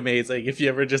honestly amazing if you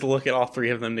ever just look at all three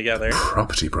of them together.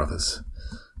 Property Brothers.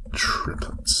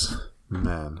 Triplets.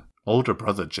 Man. Older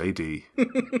brother JD.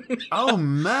 Oh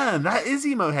man, that is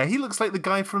emo hair. He looks like the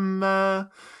guy from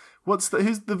who's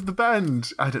the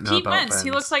band? I don't know Pete about Wentz. bands. He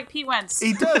looks like Pete Wentz.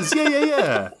 He does.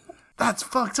 Yeah. That's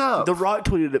fucked up. The Rock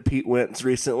tweeted at Pete Wentz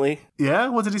recently. Yeah?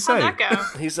 What did he say? How'd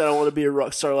that go? He said, "I want to be a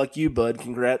rock star like you, bud.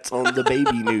 Congrats on the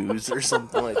baby news," or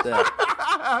something like that.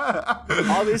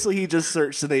 Obviously, he just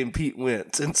searched the name Pete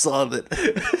Wentz and saw that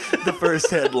the first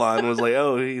headline was like,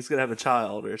 "Oh, he's gonna have a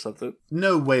child" or something.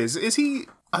 No ways. Is he?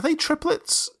 Are they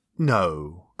triplets?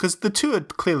 No, because the two are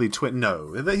clearly twin.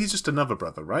 No, he's just another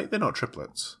brother, right? They're not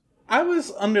triplets. I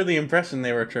was under the impression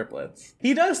they were triplets.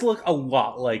 He does look a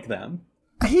lot like them.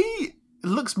 He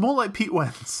looks more like Pete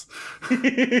Wentz.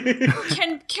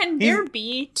 Can there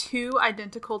be two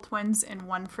identical twins and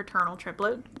one fraternal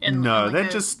triplet? No, they're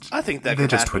just. I think that they're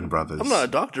could just happen. twin brothers. I'm not a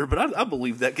doctor, but I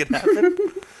believe that could happen.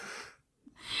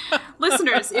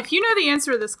 Listeners, if you know the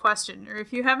answer to this question, or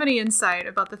if you have any insight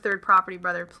about the third property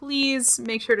brother, please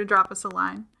make sure to drop us a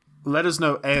line. Let us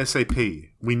know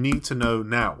ASAP. We need to know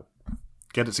now.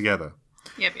 Get it together.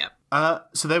 Yep.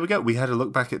 So there we go. We had a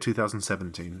look back at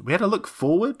 2017. We had a look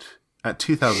forward at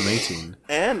 2018.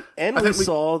 And we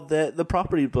saw that the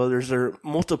property brothers are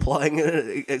multiplying at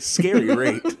a scary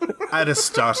rate. At a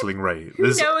startling rate.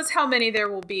 Who knows how many there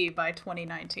will be by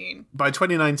 2019? By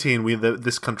 2019,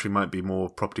 this country might be more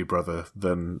property brother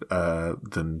than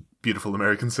beautiful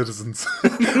American citizens.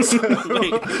 They're going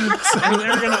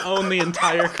to own the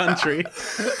entire country.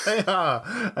 They are.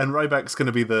 And Ryback's going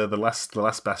to be the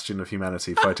last bastion of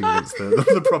humanity fighting against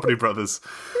the property brothers.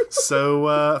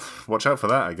 So watch out for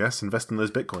that, I guess. Invest in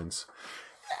those bitcoins.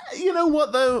 You know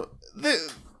what, though?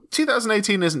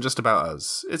 2018 isn't just about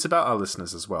us. It's about our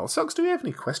listeners as well. Socks, do we have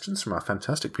any questions from our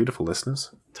fantastic, beautiful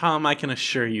listeners? Tom, I can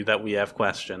assure you that we have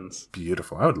questions.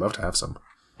 Beautiful. I would love to have some.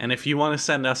 And if you want to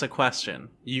send us a question,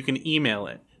 you can email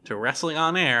it to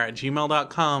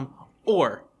wrestlingonair@gmail.com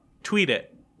or tweet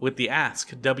it with the Ask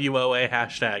WOA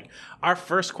hashtag. Our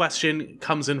first question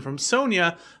comes in from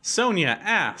Sonia. Sonia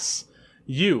asks,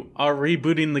 you are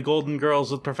rebooting the Golden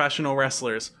Girls with professional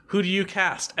wrestlers. Who do you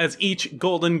cast as each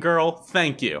Golden Girl?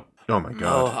 Thank you. Oh my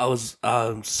god.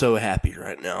 I'm so happy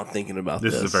right now thinking about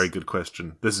this. This is a very good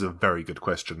question.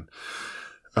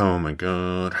 Oh my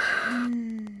god.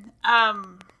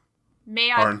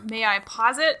 May I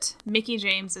posit Mickie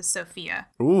James as Sophia?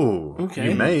 Ooh, okay.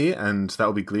 You may, and that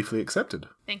will be gleefully accepted.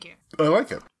 Thank you. I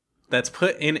like it. That's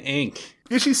put in ink.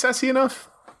 Is she sassy enough?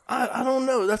 I don't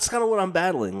know. That's kind of what I'm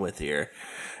battling with here.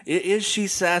 Is she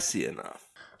sassy enough?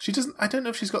 She doesn't. I don't know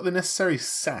if she's got the necessary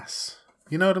sass.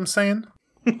 You know what I'm saying?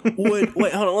 Wait,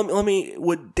 hold on. Let me.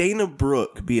 Would Dana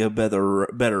Brooke be a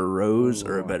better Rose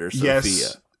or a better Sophia?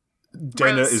 Yes.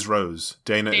 Dana Rose. is Rose.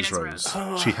 Dana is Dana's Rose.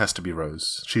 Rose. She has to be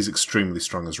Rose. She's extremely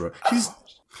strong as Rose.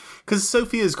 Because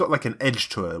Sophia's got like an edge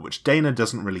to her, which Dana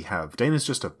doesn't really have. Dana's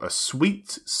just a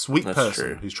sweet That's person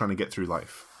true. who's trying to get through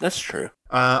life. That's true.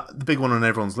 The big one on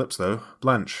everyone's lips, though,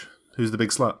 Blanche. Who's the big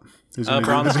slut? Who's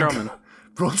Braun Strowman.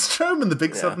 Braun Strowman, the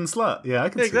big southern slut. Yeah, I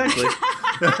can see Exactly.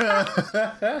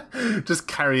 just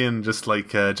carrying just like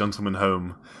gentlemen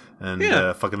home and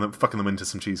fucking them into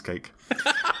some cheesecake.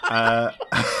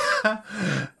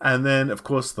 And then, of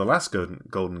course, the last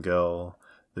golden girl,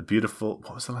 the beautiful...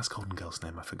 What was the last golden girl's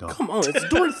name? I forgot. Come on, it's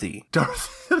Dorothy.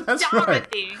 Dorothy. That's right.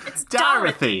 Dorothy. It's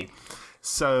Dorothy.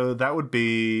 So that would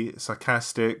be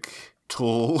sarcastic,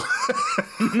 tall.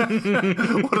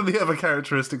 What are the other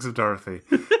characteristics of Dorothy?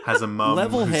 Has a mum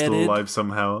who's still alive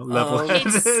somehow.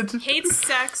 Level-headed. Hates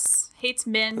sex. Hates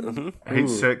men.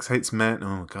 Hates sex, hates men.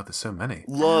 Oh, God, there's so many.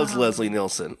 Loves Leslie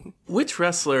Nielsen. Which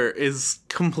wrestler is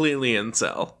completely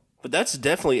incel? But that's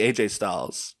definitely AJ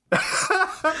Styles.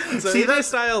 So AJ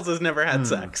Styles has never had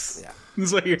sex. Yeah.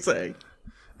 That's what you're saying.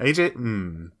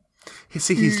 AJ,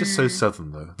 See, he's just so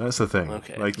southern, though. That's the thing.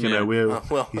 Okay. Like, you know, we're...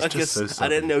 well, he's I just guess so southern. I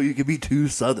didn't know you could be too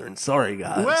southern. Sorry,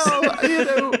 guys. Well,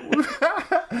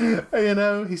 you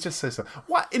know, he's just so southern.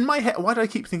 What, in my head, why do I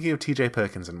keep thinking of TJ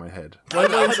Perkins in my head? I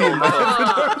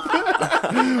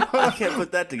can't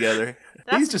put that together.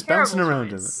 He's just bouncing around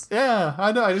in it. Yeah,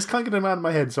 I know. I just can't get him out of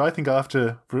my head, so I think I'll have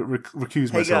to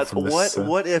recuse myself from this.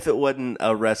 What if it wasn't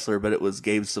a wrestler, but it was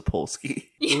Gabe Sapolsky?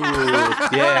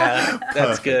 Yeah,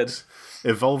 that's good.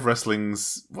 Evolve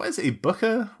Wrestling's, what is it,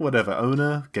 Booker? Whatever,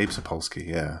 owner? Gabe Sapolsky,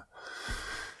 yeah.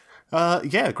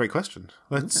 Yeah, great question.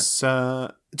 Let's, do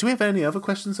we have any other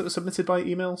questions that were submitted by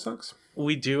email, Socks?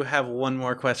 We do have one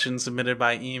more question submitted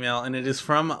by email, and it is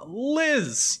from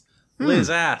Liz. Liz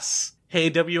asks,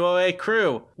 hey, WOA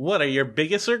crew, what are your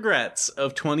biggest regrets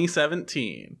of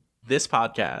 2017? This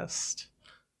podcast.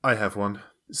 I have one.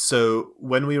 So,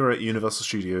 when we were at Universal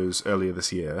Studios earlier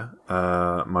this year,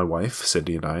 my wife,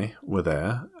 Sydney, and I were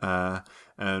there,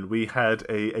 and we had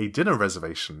a dinner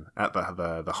reservation at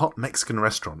the hot Mexican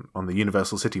restaurant on the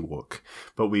Universal City Walk,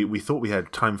 but we thought we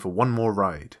had time for one more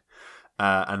ride.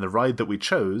 And the ride that we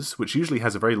chose, which usually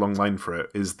has a very long line for it,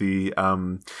 is the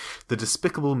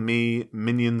Despicable Me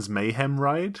Minions Mayhem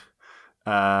ride.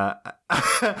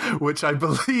 which I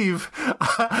believe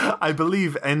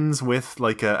ends with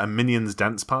like a Minions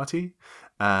dance party.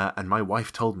 And my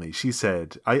wife told me, she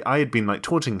said, I had been like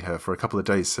taunting her for a couple of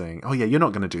days saying, oh yeah, you're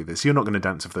not going to do this. You're not going to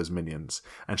dance with those minions.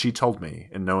 And she told me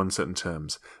in no uncertain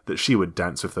terms that she would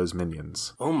dance with those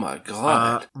minions. Oh my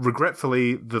God.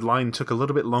 Regretfully, the line took a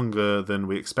little bit longer than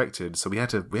we expected. So we had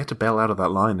to bail out of that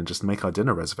line and just make our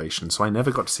dinner reservation. So I never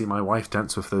got to see my wife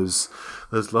dance with those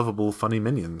lovable, funny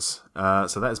minions.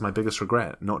 So that is my biggest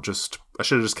regret. Not just, I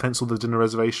should have just cancelled the dinner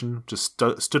reservation, just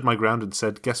stood my ground and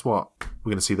said, guess what? We're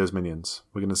going to see those minions.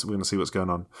 We're going to see what's going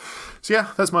on. So yeah,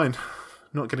 that's mine.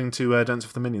 Not getting to dance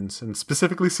with the minions, and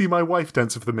specifically see my wife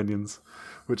dance with the minions,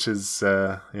 which is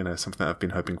something that I've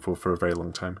been hoping for a very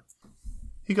long time.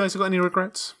 You guys have got any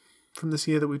regrets from this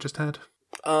year that we just had?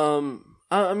 I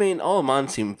mean, all of mine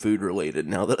seem food related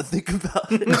now that I think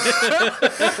about it.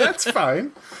 That's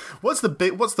fine. What's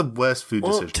the worst food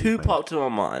decision? Two popped to my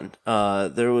mind.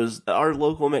 There was our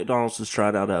local McDonald's just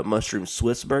tried out a mushroom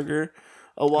Swiss burger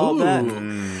a while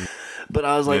back. But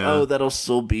I was like, oh, that'll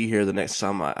still be here the next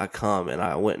time I come. And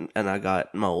I went and I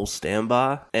got my old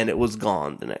standby, and it was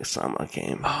gone the next time I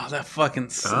came. Oh, that fucking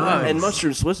sucks. And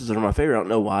mushroom Swisses are my favorite. I don't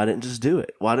know why I didn't just do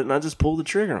it. Why didn't I just pull the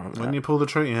trigger on that? When you pull the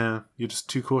trigger, yeah, you're just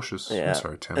too cautious. Yeah. I'm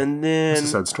sorry, Tim. And then it's a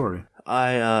sad story.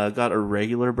 I got a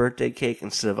regular birthday cake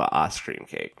instead of an ice cream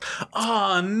cake.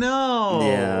 Oh, no.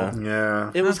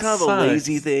 Yeah. It was kind of a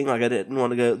lazy thing. Like, I didn't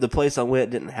want to go. The place I went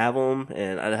didn't have them,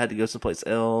 and I had to go someplace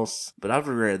else. But I've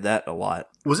regretted that a lot.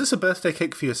 Was this a birthday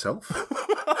cake for yourself?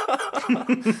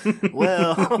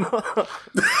 Well,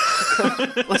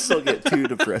 let's not get too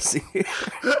depressing.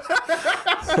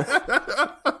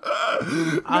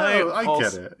 I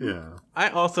get it. Yeah. I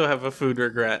also have a food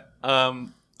regret.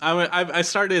 I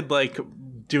started like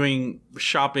doing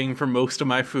shopping for most of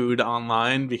my food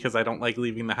online because I don't like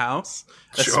leaving the house,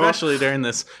 especially during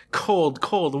this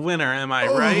cold winter. Am I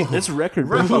right? It's record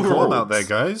warm out there,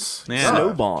 guys. Yeah.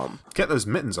 Snow bomb. Get those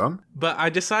mittens on. But I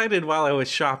decided while I was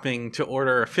shopping to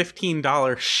order a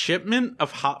 $15 shipment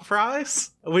of hot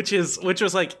fries, which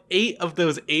was like 8 of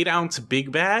those 8-ounce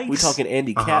big bags. We talking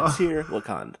Andy Caps here? What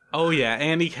kind? Oh yeah,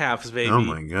 Andy Caps, baby. Oh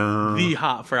my god, the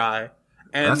hot fry.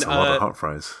 And that's a lot of hot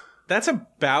fries. That's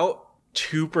about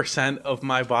 2% of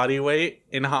my body weight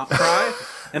in hot fry.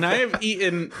 And I have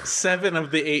eaten 7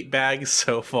 of the 8 bags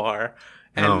so far.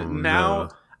 And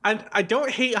now I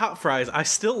don't hate hot fries. I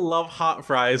still love hot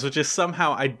fries, which is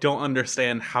somehow I don't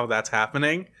understand how that's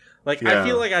happening. Like, I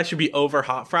feel like I should be over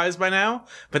hot fries by now,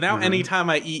 but now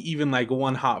anytime I eat even like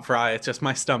one hot fry, it's just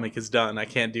my stomach is done. I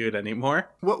can't do it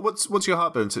anymore. What's your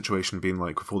heartburn situation been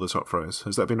like with all those hot fries?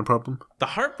 Has that been a problem? The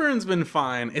heartburn's been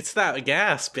fine. It's that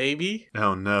gas, baby.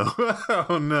 Oh no.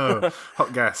 Oh no.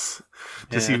 Hot gas.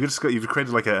 You've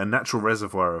created like a natural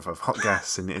reservoir of hot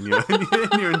gas in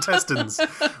your intestines,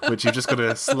 which you've just got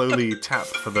to slowly tap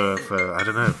for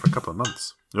a couple of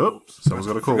months. Oh, someone's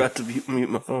got a call. Forgot to mute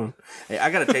my phone. Hey,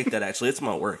 I gotta take that actually. It's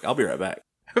my work. I'll be right back.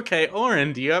 Okay,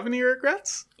 Oren, do you have any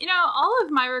regrets? All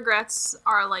of my regrets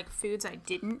are like foods I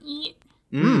didn't eat.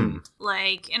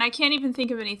 Like, and I can't even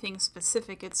think of anything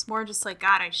specific. It's more just like,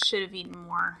 God, I should have eaten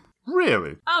more.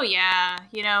 Really? Oh yeah.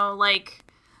 Like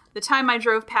the time I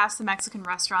drove past the Mexican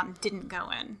restaurant and didn't go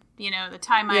in. The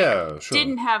time I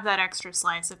didn't have that extra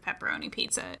slice of pepperoni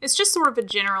pizza. It's just sort of a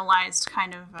generalized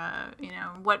kind of,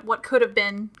 what could have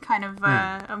been kind of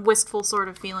a wistful sort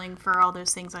of feeling for all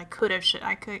those things I could have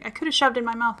shoved in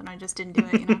my mouth and I just didn't do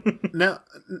it. Now,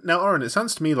 Oren, it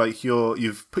sounds to me like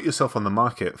you've put yourself on the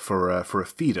market for a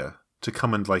feeder to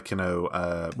come and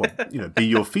be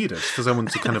your feeder, for someone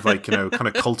to kind of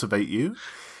cultivate you.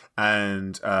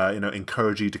 And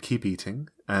encourage you to keep eating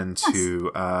and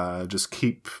to just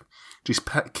keep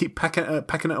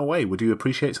packing it away. Would you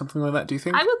appreciate something like that? Do you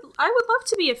think? I would love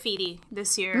to be a feedie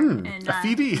this year. A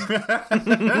feedie.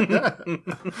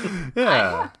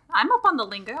 Yeah. I'm up on the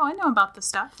lingo. I know about the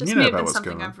stuff. This may have been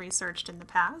something I've researched in the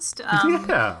past.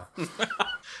 Yeah.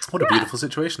 What a beautiful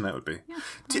situation that would be. Yeah,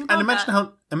 and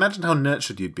imagine how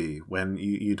nurtured you'd be when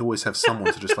you'd always have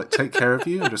someone to just like take care of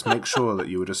you and just make sure that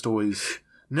you were just always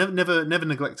never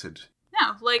neglected.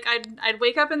 No, like I'd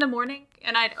wake up in the morning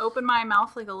and I'd open my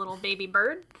mouth like a little baby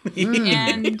bird,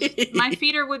 and my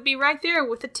feeder would be right there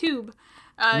with a tube.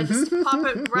 Just pop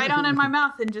it right on in my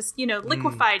mouth and just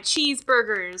liquefied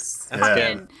cheeseburgers,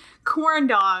 fucking corn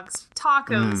dogs,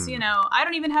 tacos. I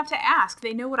don't even have to ask;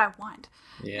 they know what I want.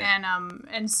 Yeah.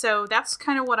 And so that's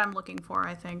kind of what I'm looking for,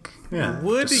 I think. Yeah.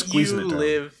 Would you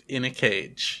live in a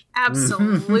cage?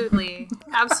 Absolutely.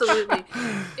 Absolutely.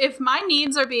 If my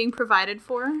needs are being provided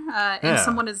for, and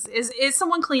someone is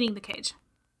someone cleaning the cage?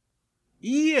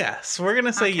 Yes, we're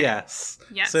gonna say yes.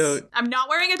 Yes. So I'm not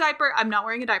wearing a diaper.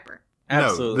 absolutely,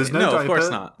 No, there's no of diaper. course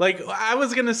not. Like, I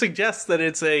was gonna suggest that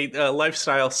it's a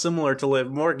lifestyle similar to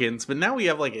Liv Morgan's, but now we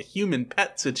have like a human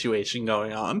pet situation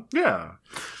going on. Yeah.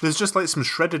 There's just like some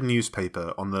shredded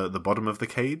newspaper on the bottom of the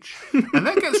cage, and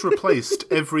that gets replaced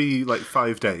every like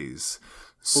 5 days.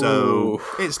 So Ooh.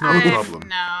 it's not a problem.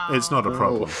 No. It's not a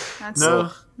problem. That's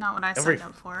No. not what I Every signed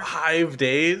up for. 5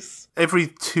 days. Every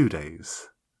 2 days.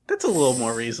 That's a little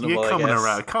more reasonable. You're coming I guess.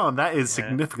 around. Come on, that is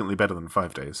significantly better than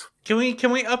 5 days. Can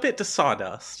we up it to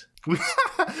sawdust?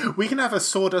 We can have a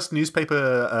sawdust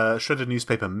newspaper, shredded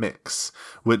newspaper mix,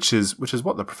 which is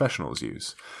what the professionals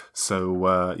use.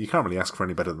 So you can't really ask for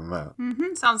any better than that.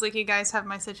 Sounds like you guys have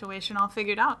my situation all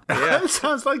figured out. Yeah.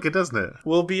 Sounds like it, doesn't it?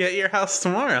 We'll be at your house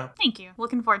tomorrow. Thank you.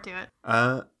 Looking forward to it.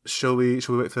 Shall we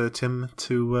wait for Tim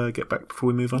to get back before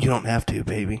we move on? You don't have to,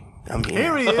 baby. I'm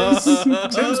Here here. he is.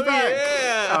 Tim's back.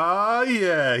 Yeah. Ah,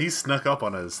 yeah. He snuck up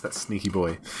on us. That sneaky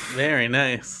boy. Very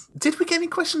nice. Did we get any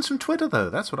questions from Twitter, though?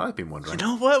 That's what I've been wondering. You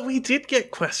know what? We did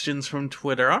get questions from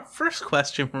Twitter. Our first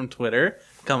question from Twitter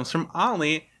comes from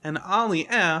Ollie, and Ollie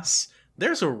asks,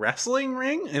 "There's a wrestling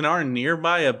ring in our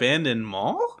nearby abandoned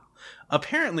mall?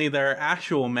 Apparently there are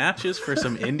actual matches for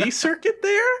some indie circuit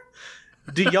there?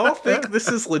 Do y'all think this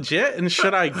is legit, and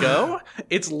should I go?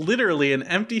 It's literally an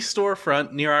empty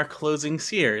storefront near our closing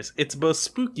Sears. It's both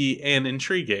spooky and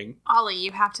intriguing." Ollie,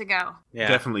 you have to go. Yeah.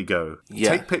 Definitely go.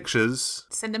 Yeah. Take pictures.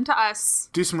 Send them to us.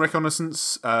 Do some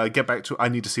reconnaissance. Get back to. I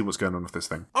need to see what's going on with this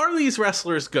thing. Are these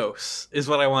wrestlers ghosts, is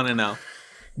what I want to know.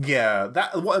 Yeah,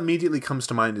 that what immediately comes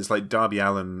to mind is like Darby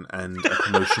Allin and a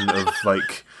promotion of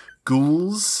like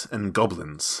ghouls and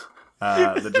goblins.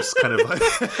 That just kind of like,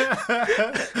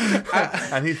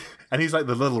 and he's like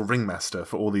the little ringmaster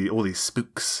for all these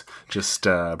spooks, just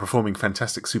performing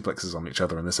fantastic suplexes on each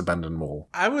other in this abandoned mall.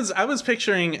 I was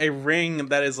picturing a ring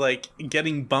that is like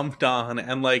getting bumped on,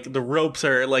 and like the ropes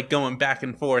are like going back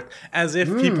and forth as if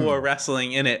people are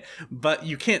wrestling in it, but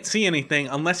you can't see anything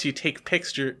unless you take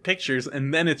pictures,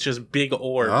 and then it's just big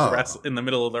orbs in the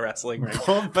middle of the wrestling ring.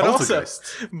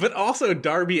 But also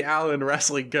Darby Allin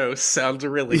wrestling ghosts sounds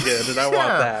really good, and I want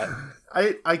that.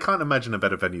 I can't imagine a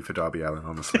better venue for Darby Allin,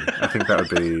 honestly. I think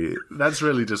that's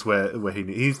really just where he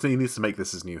needs to make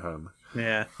this his new home.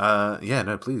 Yeah.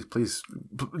 No, please.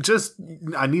 Just,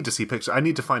 I need to see pictures. I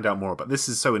need to find out more about this.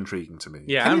 Is so intriguing to me.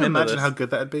 Yeah, Can you I'm into imagine this. how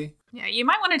good that'd be? Yeah, you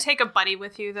might want to take a buddy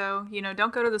with you, though.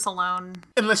 Don't go to this alone.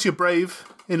 Unless you're brave.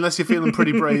 Unless you're feeling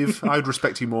pretty brave. I would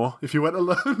respect you more if you went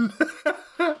alone.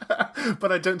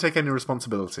 But I don't take any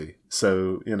responsibility.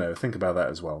 So, think about that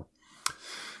as well.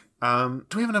 Do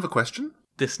we have another question?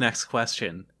 This next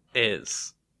question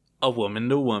is a woman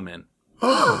to woman.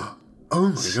 Oh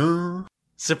my god.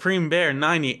 Supreme Bear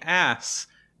 90 asks,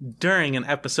 during an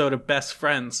episode of Best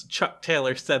Friends, Chuck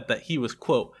Taylor said that he was,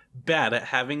 quote, bad at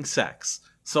having sex.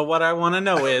 So what I want to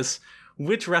know is,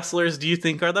 which wrestlers do you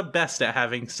think are the best at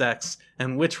having sex,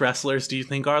 and which wrestlers do you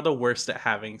think are the worst at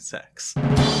having sex?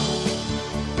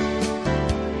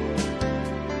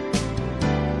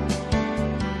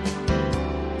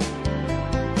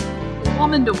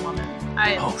 Woman to woman.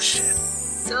 I am shit.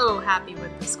 so happy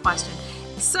with this question.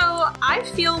 So I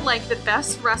feel like the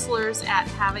best wrestlers at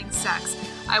having sex,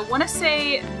 I want to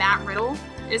say Matt Riddle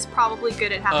is probably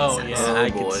good at having sex. Yeah, I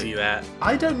can boy. see that.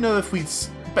 I don't know if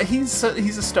but he's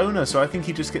a stoner, so I think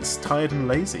he just gets tired and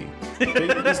lazy.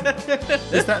 Is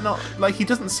that not like he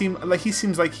doesn't seem like he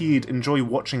seems like he'd enjoy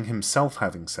watching himself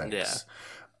having sex? Yeah.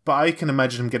 But I can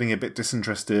imagine him getting a bit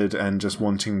disinterested and just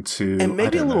wanting to, And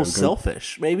maybe I a don't little know,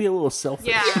 selfish. Maybe a little selfish.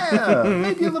 Yeah. Yeah,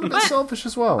 maybe a little bit selfish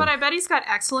as well. But I bet he's got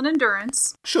excellent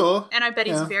endurance, Sure. and I bet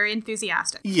he's Yeah. very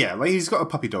enthusiastic. Yeah, like he's got a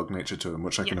puppy dog nature to him,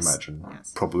 which I can Yes. imagine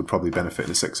Yes. probably benefit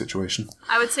in a sex situation.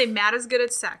 I would say Matt is good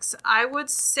at sex. I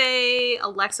would say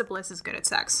Alexa Bliss is good at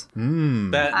sex.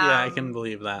 I can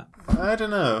believe that. I don't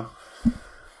know.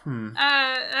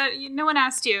 No one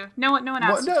asked you. No one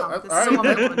asked you. Tom. This all is a right.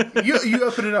 woman one. You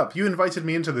open it up. You invited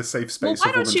me into this safe space. Well,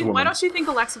 of woman to woman. why don't you think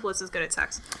Alexa Bliss is good at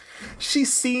sex? She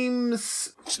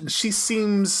just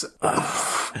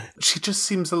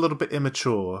seems a little bit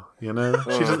immature, She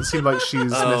doesn't seem like she's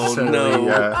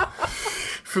necessarily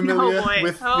familiar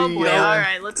with the All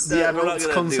right, let's. the we're not adult gonna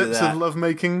do concepts that. of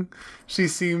lovemaking. She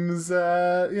seems,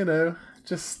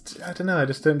 just, I don't know, I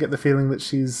just don't get the feeling that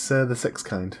she's the sex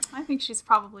kind. I think she's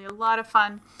probably a lot of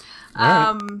fun.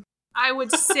 Right. I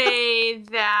would say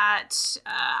that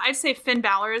I'd say Finn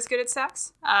Balor is good at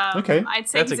sex. Okay. I'd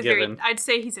say That's he's a a very. given. I'd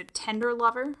say he's a tender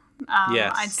lover.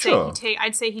 Yes. I'd say Sure.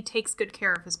 I'd say he takes good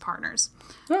care of his partners.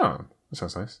 Oh, that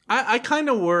sounds nice. I kind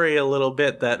of worry a little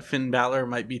bit that Finn Balor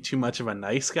might be too much of a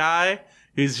nice guy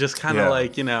who's just kind of Yeah.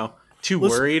 like, too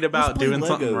worried about doing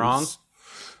something wrong.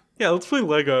 Yeah, let's play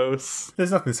Legos.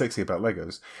 There's nothing sexy about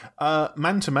Legos.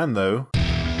 Man to man, though.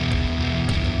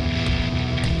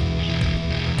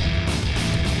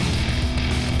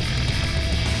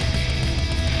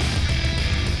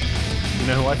 You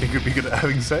know who I think would be good at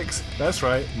having sex? That's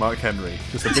right, Mark Henry.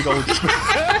 Just a big old,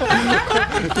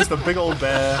 just a big old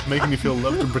bear, making you feel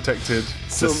loved and protected.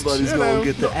 Somebody's gonna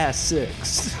get the ass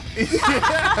sex.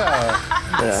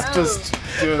 Yeah. Just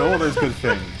doing all those good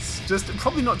things. Just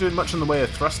probably not doing much in the way of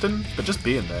thrusting, but just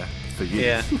being there for you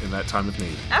in that time of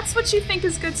need. That's what you think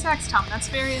is good sex, Tom. That's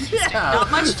very interesting. Yeah,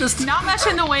 not much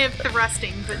in the way of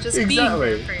thrusting, but just being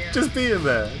there for you. Just being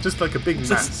there, just like a big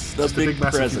mass, just a big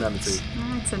mass of humanity.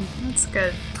 That's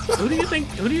good. Who do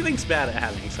you think's bad at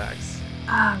having sex?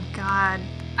 Oh God,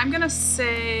 I'm gonna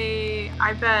say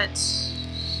I bet.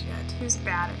 Shit, who's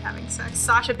bad at having sex?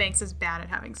 Sasha Banks is bad at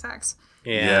having sex.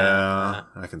 Yeah,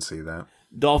 I can see that.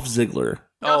 Dolph Ziggler.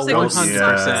 Oh,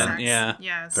 100%. Yeah.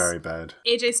 Yes. Very bad.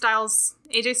 AJ Styles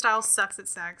sucks at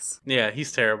sex. Yeah,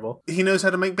 he's terrible. He knows how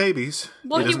to make babies.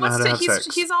 Well, he wants to.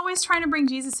 He's always trying to bring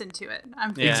Jesus into it.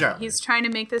 Exactly. He's trying to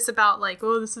make this about like,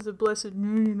 oh, this is a blessed.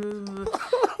 I'm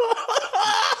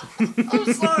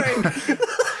sorry.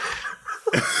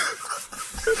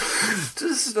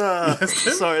 Just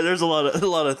sorry. There's a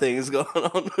lot of things going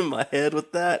on in my head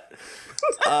with that.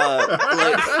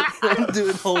 I'm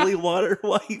doing holy water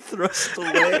while he thrusts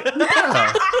away.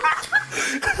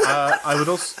 I would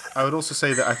also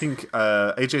say that I think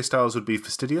AJ Styles would be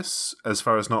fastidious as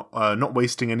far as not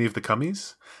wasting any of the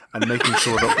cummies and making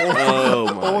sure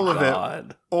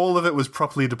that all of it was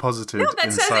properly deposited. No,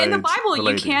 that says in the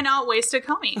Bible you cannot waste a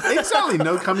cummy. Exactly,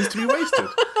 no cummies to be wasted.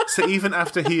 So even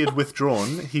after he had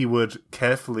withdrawn, he would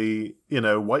carefully,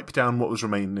 wipe down what was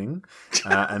remaining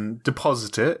and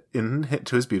deposit it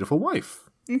to his beautiful wife,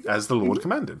 as the Lord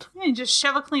commanded. Yeah, just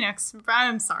shove a Kleenex.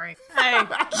 I'm sorry.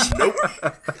 Nope.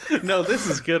 No, this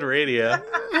is good radio.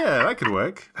 Yeah, that could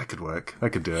work. I could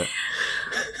do it.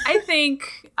 I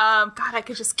think, God, I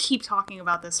could just keep talking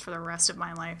about this for the rest of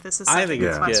my life. This is such a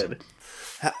good question. Good.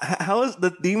 How is the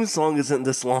theme song isn't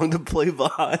this long to play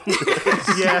behind?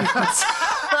 Yeah.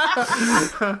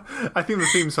 I think the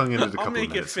theme song ended a couple of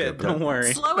minutes. I'll make it fit, don't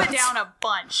worry. Slow it down a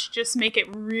bunch. Just make it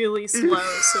really slow.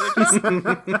 So it just...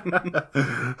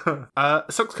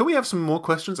 So can we have some more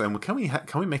questions? And can we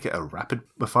make it a rapid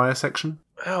fire section?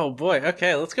 Oh boy,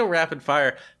 okay, let's go rapid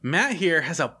fire. Matt here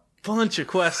has a bunch of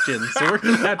questions, so we're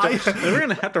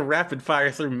gonna have to rapid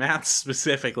fire through Matt's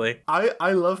specifically.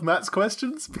 I love Matt's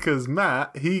questions because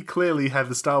Matt, he clearly had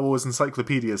the Star Wars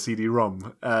Encyclopedia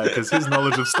CD-ROM because his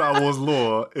knowledge of Star Wars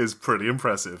lore is pretty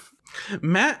impressive.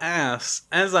 Matt asks,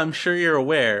 as I'm sure you're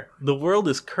aware, the world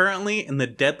is currently in the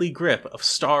deadly grip of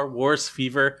Star Wars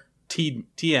fever.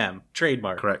 TM,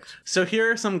 trademark. Correct. So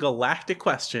here are some galactic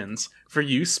questions for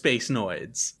you space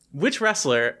noids. Which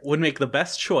wrestler would make the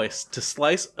best choice to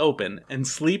slice open and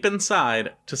sleep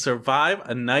inside to survive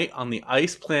a night on the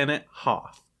ice planet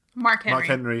Hoth? Mark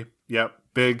Henry. Yep.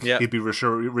 Big. Yep. He'd be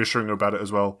reassuring her about it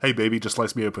as well. Hey, baby, just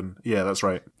slice me open. Yeah, that's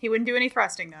right. He wouldn't do any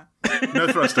thrusting, though. No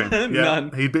thrusting. Yeah.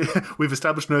 None. We've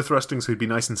established no thrusting, so he'd be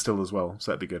nice and still as well.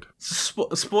 So that'd be good.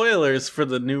 Spoilers for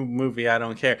the new movie. I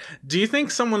don't care. Do you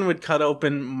think someone would cut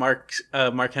open Mark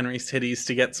Henry's titties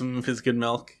to get some of his good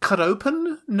milk? Cut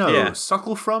open? No. Yeah.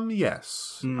 Suckle from?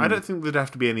 Yes. I don't think there'd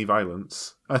have to be any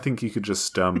violence. I think you could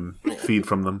just feed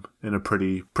from them in a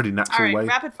pretty natural way.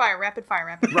 Rapid fire. Rapid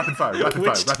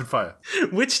fire.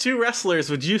 Which two wrestlers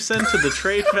would you send to the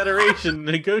Trade Federation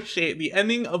to negotiate the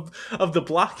ending of the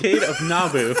blockade of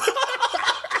Naboo?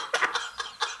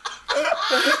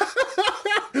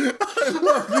 I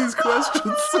love these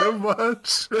questions so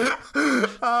much.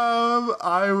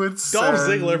 I would say Dolph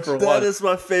Ziggler for one. That is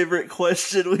my favorite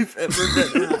question we've ever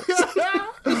been asked.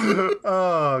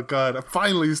 Oh god!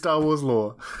 Finally, Star Wars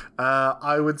lore.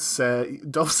 I would say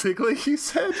Dolph Ziggler. You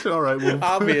said, all right. Well,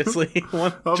 obviously,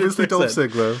 100%. Obviously, Dolph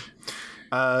Ziggler.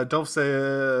 Dolph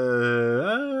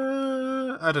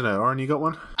I don't know. Aaron, you got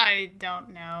one? I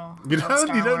don't know. You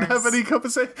don't have any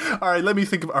conversation? All right, let me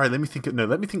think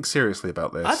seriously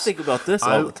about this. I think about this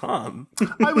all the time.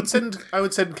 I would send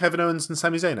Kevin Owens and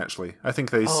Sami Zayn, actually. I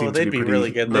think they seem to be pretty really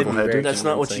good. level-headed. That's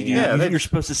not what you do. Yeah, you're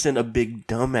supposed to send a big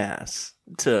dumbass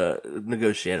to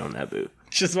negotiate on Naboo.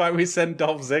 Which is why we send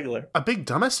Dolph Ziggler. A big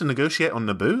dumbass to negotiate on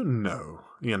Naboo? No.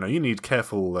 You need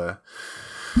careful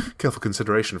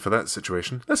consideration for that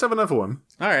situation. Let's have another one.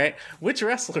 All right. Which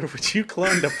wrestler would you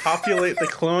clone to populate the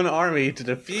clone army to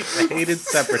defeat the hated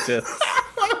separatists?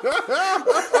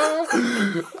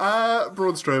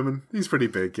 Braun Strowman. He's pretty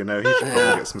big, He should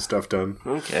probably get some stuff done.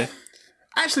 Okay.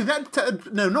 Actually,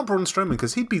 no, not Braun Strowman,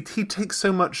 because he'd take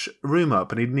so much room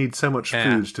up and he'd need so much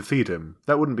food to feed him.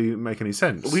 That wouldn't make any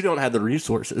sense. We don't have the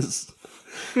resources.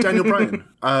 Daniel Bryan,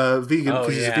 vegan,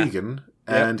 because he's a vegan,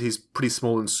 and he's pretty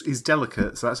small and he's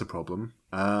delicate, so that's a problem.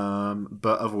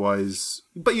 But otherwise,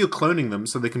 you're cloning them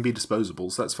so they can be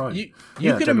disposable, so that's fine.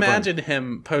 You could imagine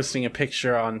him posting a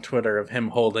picture on Twitter of him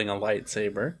holding a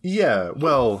lightsaber. Yeah,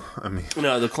 well, I mean,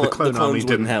 no, the clones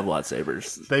wouldn't have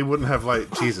lightsabers. They wouldn't have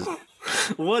Jesus.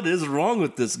 What is wrong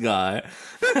with this guy?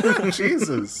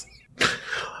 Jesus.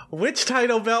 Which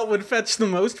title belt would fetch the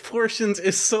most portions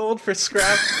is sold for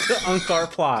scrap to Unkar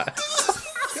Plot?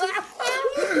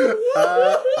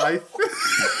 I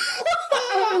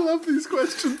love these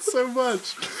questions so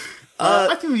much.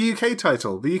 I think the UK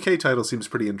title. The UK title seems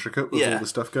pretty intricate with all the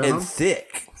stuff going on. And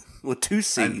thick. With 2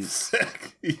 C's.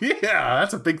 Yeah,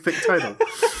 that's a big, thick title.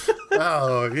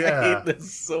 Oh, yeah. I hate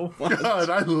this so much. God,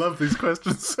 I love these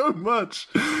questions so much.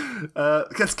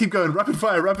 Let's keep going. Rapid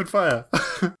fire.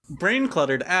 Brain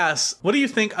Cluttered asks, what do you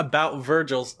think about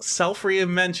Virgil's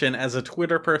self-reinvention as a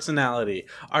Twitter personality?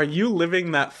 Are you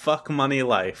living that fuck money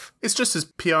life? It's just his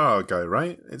PR guy,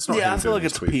 right? It's not. Yeah, I feel like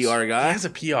it's a PR guy. He has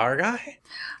a PR guy?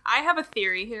 I have a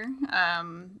theory here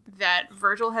that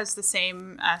Virgil has the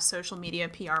same social media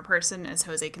PR person as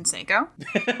Jose Canseco.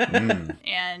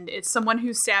 And it's someone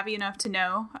who's savvy enough to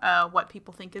know what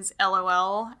people think is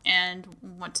LOL and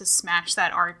want to smash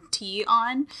that RT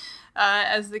on,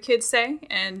 as the kids say.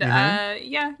 And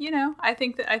I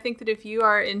think that if you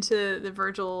are into the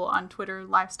Virgil on Twitter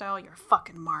lifestyle, you're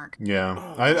fucking Mark.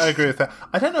 Yeah, I agree with that.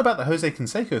 I don't know about the Jose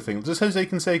Canseco thing.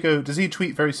 Does he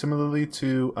tweet very similarly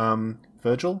to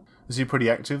Virgil? Is he pretty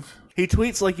active? He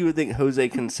tweets like you would think Jose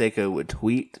Canseco would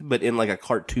tweet, but in like a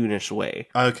cartoonish way.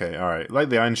 Okay, all right. Like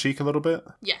the Iron Sheik a little bit?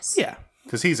 Yes. Yeah.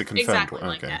 Because he's a confirmed exactly one.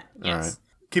 like Okay, that. all Yes. right.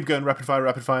 Keep going, rapid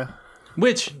fire.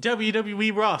 Which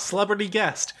WWE Raw celebrity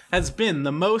guest has been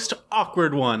the most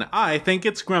awkward one? I think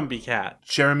it's Grumpy Cat.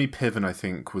 Jeremy Piven, I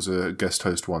think, was a guest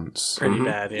host once. Pretty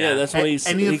bad, yeah. Yeah, that's why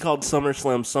he called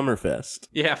SummerSlam Summerfest.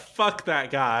 Yeah, fuck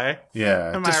that guy.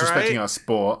 Yeah, Am I disrespecting right? our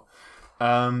sport.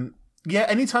 Yeah,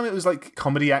 anytime it was like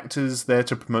comedy actors there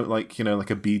to promote like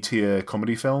a B-tier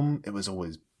comedy film, it was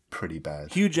always pretty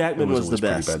bad. Hugh Jackman was the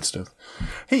best. Pretty bad stuff.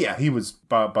 He was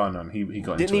bar none. He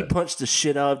got Didn't into he it. punch the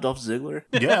shit out of Dolph Ziggler?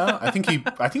 Yeah, I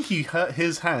think he hurt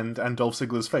his hand and Dolph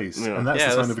Ziggler's face, and that's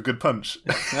the sign of a good punch.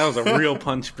 That was a real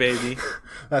punch, baby.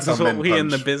 That's what men we punch. in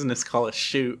the business call a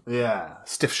shoot. Yeah,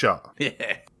 stiff shot.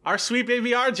 Yeah. Our sweet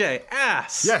baby RJ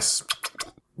asks, Yes.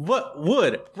 what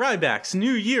would Ryback's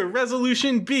New Year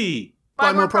resolution be?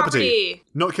 Buy more property.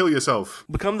 Not kill yourself.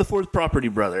 Become the 4th property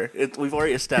brother. We've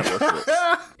already established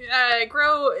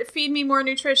it. Feed me more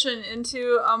nutrition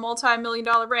into a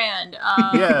multi-million-dollar brand.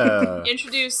 Yeah.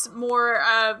 Introduce more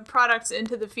products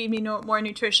into the Feed Me More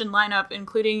Nutrition lineup,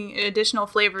 including additional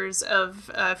flavors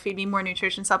of Feed Me More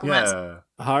Nutrition supplements. Yeah.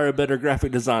 Hire a better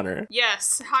graphic designer.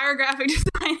 Yes, hire a graphic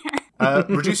designer.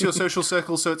 Reduce your social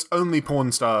circle so it's only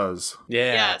porn stars.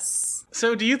 Yeah. Yes.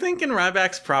 So do you think in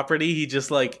Ryback's property he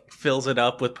just like fills it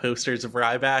up with posters of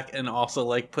Ryback and also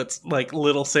like puts like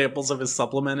little samples of his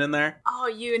supplement in there? Oh,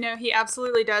 he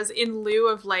absolutely does, in lieu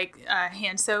of like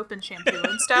hand soap and shampoo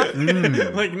and stuff.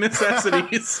 Like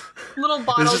necessities. Little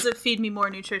bottles of Feed Me More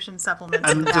Nutrition supplements.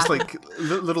 And just like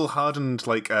little hardened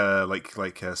like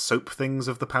soap things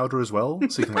of the powder as well,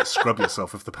 so you can like scrub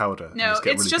yourself with the powder. And No,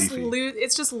 get it's really just beefy.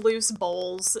 it's just loose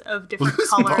bowls of different Loose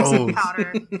colors bowls. of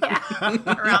powder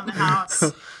around the house.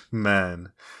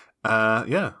 Man.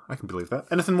 Yeah, I can believe that.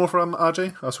 Anything more from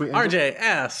RJ? Our sweet angel? RJ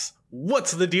asks,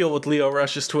 what's the deal with Leo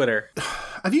Rush's Twitter?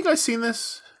 Have you guys seen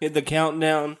this? Hit the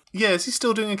countdown. Yeah, is he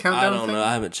still doing a I countdown don't thing? know.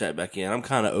 I haven't checked back in. I'm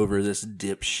kind of over this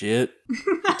dipshit.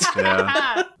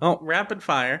 Yeah. Oh, rapid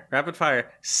fire.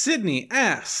 Sydney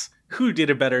asks, who did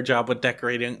a better job with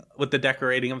the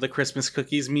decorating of the Christmas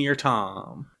cookies, me or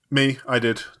Tom? Me, I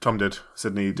did. Tom did.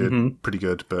 Sydney did pretty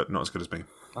good, but not as good as me.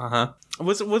 Uh-huh.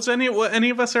 Was any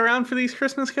of us around for these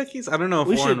Christmas cookies? I don't know if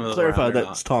We Warren should was clarify around or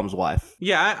that's not. Tom's wife.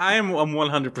 Yeah, I'm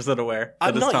 100% aware.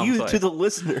 I'm that it's not Tom's you wife. to the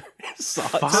listener.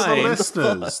 Fine.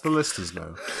 The listeners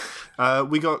know.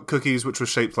 We got cookies which were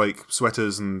shaped like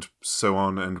sweaters and so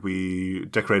on, and we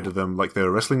decorated them like they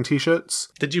were wrestling t-shirts.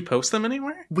 Did you post them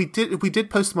anywhere? We did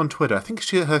post them on Twitter. I think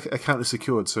her account is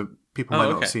secured, so people might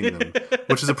not have seen them,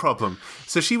 which is a problem.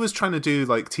 So she was trying to do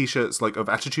like t-shirts like of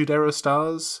Attitude Era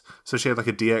stars. So she had like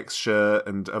a DX shirt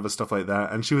and other stuff like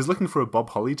that, and she was looking for a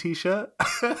Bob Holly t-shirt.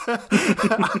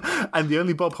 And the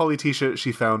only Bob Holly t-shirt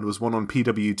she found was one on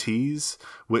PWTs,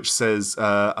 which says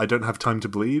 "I don't have time to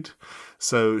bleed."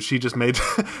 So she just made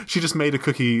a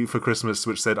cookie for Christmas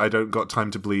which said "I don't got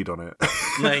time to bleed" on it.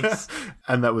 Nice.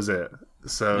 And that was it.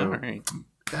 So All right.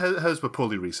 hers were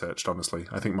poorly researched, honestly.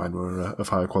 I think mine were of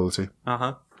higher quality.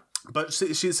 Uh-huh. But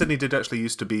Sydney did actually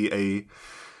used to be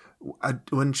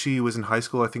when she was in high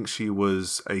school, I think she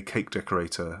was a cake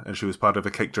decorator, and she was part of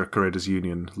a cake decorators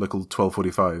union, local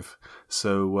 1245.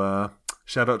 So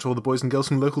shout out to all the boys and girls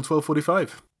from local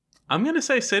 1245. I'm going to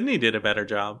say Sydney did a better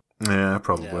job. Yeah,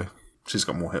 probably. Yeah. She's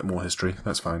got more history.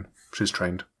 That's fine. She's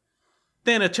trained.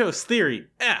 Thanatos Theory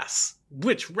asks,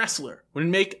 which wrestler would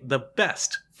make the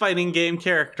best fighting game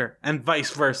character, and vice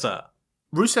versa?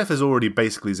 Rusev is already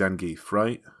basically Zangief,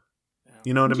 right?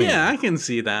 You know what I mean? Yeah, I can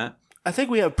see that. I think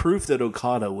we have proof that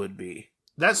Okada would be.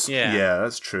 That's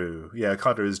that's true. Yeah,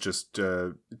 Okada is just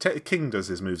King does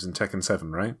his moves in Tekken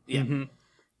 7, right? Yeah. Mm-hmm.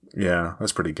 Yeah,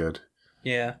 that's pretty good.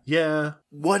 Yeah. Yeah.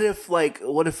 What if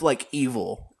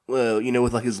Evil,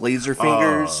 with like his laser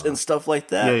fingers and stuff like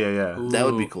that? Yeah. Ooh. That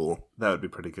would be cool. That would be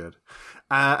pretty good.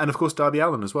 And of course Darby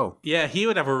Allin as well. Yeah, he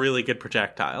would have a really good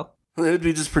projectile. It would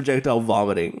be just projectile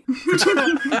vomiting.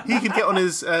 He could get on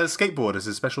his skateboard as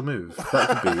his special move.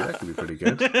 That could be pretty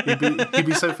good. He'd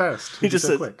be so fast. He just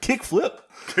so said quick. kick flip.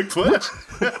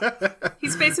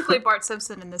 He's basically Bart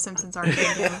Simpson in the Simpsons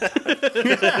arcade game.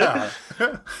 Yeah.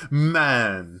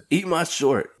 Man. Eat my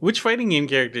short. Which fighting game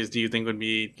characters do you think would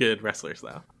be good wrestlers,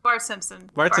 though? Bart Simpson.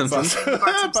 Bart Simpson.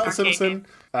 Bart Simpson.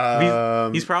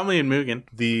 He's probably in Mugen.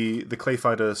 The Clay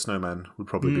Fighter Snowman would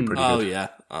probably be pretty good. Oh yeah,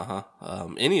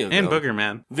 any of them. And Booger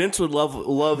Man. Vince would love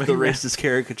the racist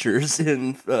caricatures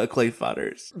in Clay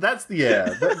Fighters.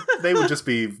 They would just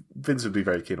be. Vince would be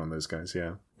very keen on those guys.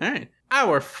 Yeah. All right.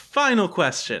 Our final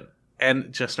question.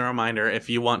 And just a reminder, if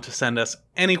you want to send us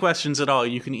any questions at all,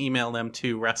 you can email them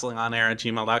to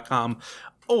wrestlingonair@gmail.com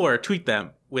or tweet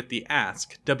them with the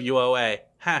Ask WOA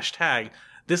hashtag.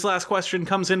 This last question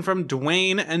comes in from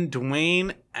Dwayne, and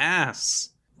Dwayne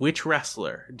asks, which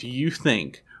wrestler do you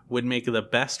think would make the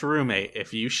best roommate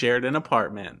if you shared an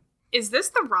apartment? Is this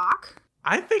The Rock?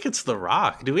 I think it's The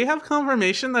Rock. Do we have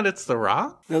confirmation that it's The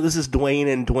Rock? No, this is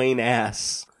Dwayne and Dwayne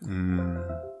asks.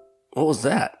 What was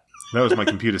that? That was my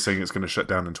computer saying it's going to shut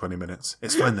down in 20 minutes.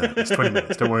 It's fine though. It's 20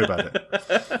 minutes. Don't worry about it.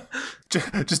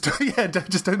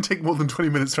 Just don't take more than 20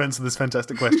 minutes to answer this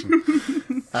fantastic question.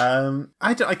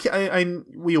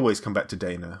 We always come back to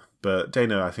Dana, but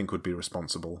Dana I think would be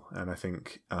responsible, and I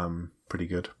think pretty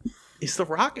good. Is The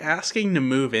Rock asking to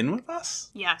move in with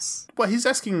us? Yes. Well, he's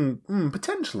asking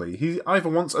potentially. He either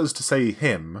wants us to say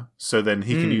him, so then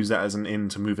he can use that as an in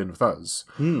to move in with us,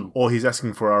 or he's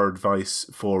asking for our advice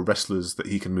for wrestlers that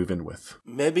he can move in with.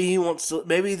 Maybe he wants to.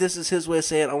 Maybe this is his way of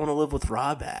saying, "I want to live with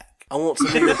Ryback. I want some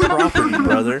of your property,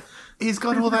 brother." He's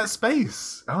got all that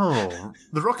space. Oh,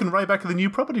 The Rock and Ryback are the new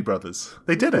Property Brothers.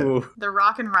 They did it. Ooh. The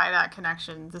Rock and Ryback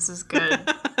connection. This is good.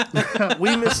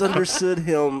 We misunderstood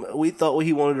him. We thought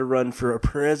he wanted to run for a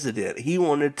president. He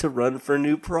wanted to run for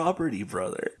new Property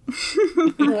Brother.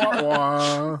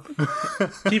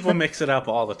 People mix it up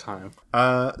all the time.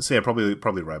 So yeah, probably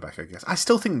Ryback, I guess. I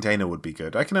still think Dana would be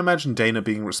good. I can imagine Dana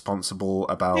being responsible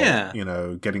about,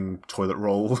 getting toilet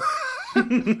roll.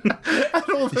 And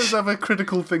all those other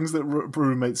critical things that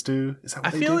roommates do. Is that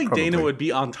what I feel like Probably. Dana would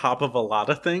be on top of a lot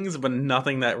of things, but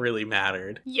nothing that really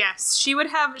mattered. Yes, she would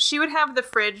have the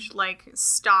fridge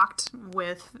stocked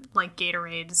with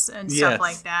Gatorades and stuff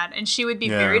like that, and she would be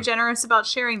very generous about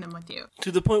sharing them with you.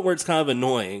 To the point where it's kind of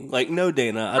annoying. Like, no,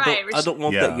 Dana, I don't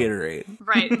want that Gatorade.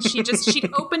 Right, and she'd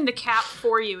open the cap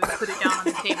for you and put it down on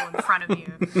the table in front of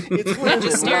you. And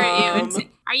just stare at you and say,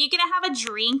 "Are you gonna have a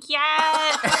drink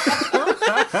yet?"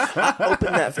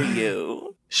 Open that for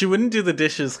you. She wouldn't do the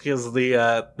dishes because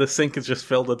the sink is just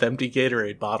filled with empty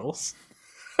Gatorade bottles.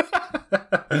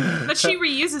 But she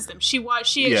reuses them. She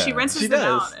rinses them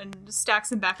out and stacks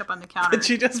them back up on the counter. And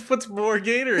she just puts more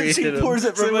Gatorade in them. She pours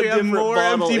it from a different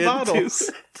bottle empty bottles.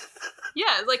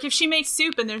 Yeah, like if she makes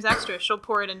soup and there's extra, she'll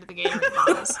pour it into the Gatorade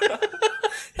bottles.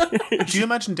 Do you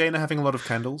imagine Dana having a lot of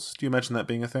candles? Do you imagine that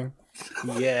being a thing?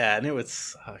 Yeah, and it would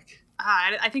suck.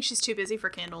 I think she's too busy for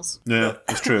candles. Yeah,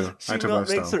 it's true. She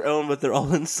makes her own, but they're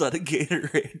all inside a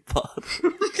Gatorade bottle.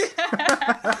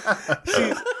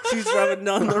 she's driving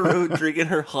down the road drinking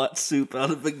her hot soup out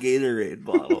of a Gatorade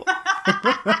bottle.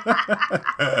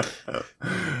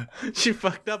 She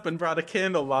fucked up and brought a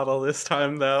candle bottle this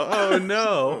time, though. Oh,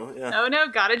 no. Oh, no,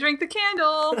 gotta drink the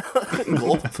candle.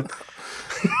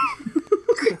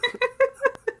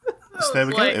 So there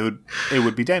we go. It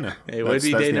would be Dana. It would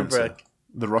be Dana Brooke.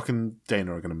 The Rock and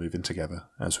Dana are going to move in togetger,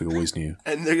 as we always knew.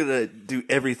 And they're going to do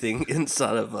everything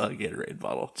inside of a Gatorade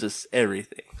bottle. Just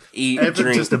everything. Eat,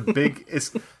 drink. Just a big...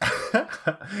 It's going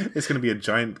to be a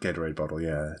giant Gatorade bottle,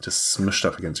 yeah. Just smushed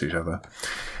up against each other.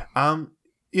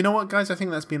 You know what, guys? I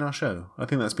think that's been our show. I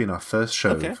think that's been our first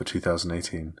show for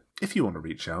 2018. If you want to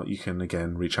reach out, you can,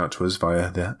 again, reach out to us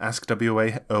via the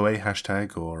AskWAOA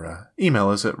hashtag or email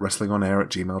us at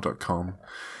wrestlingonair@gmail.com.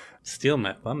 Steal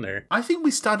my thunder. I think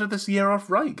we started this year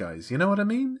off right, guys. You know what I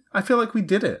mean? I feel like we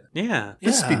did it. Yeah.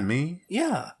 This has been me.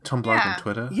 Yeah. Tom Blag on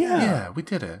Twitter. Yeah, we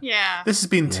did it. Yeah. This has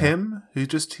been Tim, who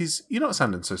you're not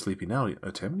sounding so sleepy now,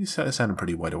 Tim. You're sounding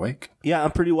pretty wide awake. Yeah,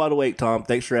 I'm pretty wide awake, Tom.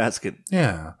 Thanks for asking.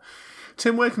 Yeah.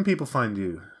 Tim, where can people find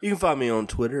you? You can find me on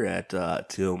Twitter at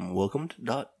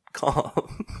timwelcomed.com.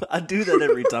 I do that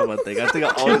every time, I think. I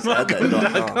always had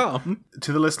that .com.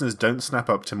 To the listeners, don't snap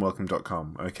up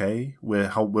timwelcome.com, okay? We're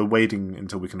waiting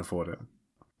until we can afford it.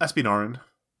 That's been Oren.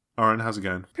 Oren, how's it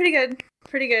going? Pretty good.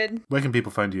 Pretty good. Where can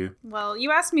people find you? Well, you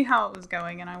asked me how it was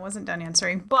going, and I wasn't done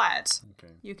answering, but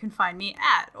you can find me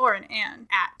at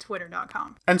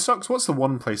twitter.com. And Socks, what's the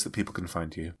one place that people can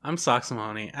find you? I'm Socks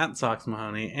Mahoney, at Socks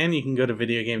Mahoney, and you can go to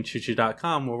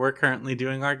videogamechoochoo.com, where we're currently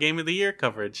doing our Game of the Year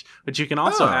coverage, which you can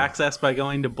also access by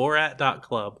going to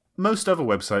borat.club. Most other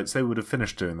websites, they would have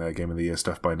finished doing their Game of the Year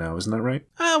stuff by now, isn't that right?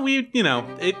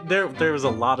 There was a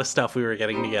lot of stuff we were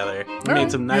getting together. We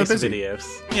made some nice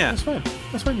videos. Yeah.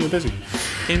 That's fine, you were busy.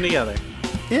 Came together.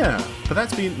 Yeah, but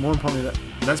that's been, more importantly,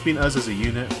 that's been us as a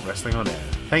unit, Wrestling on Air.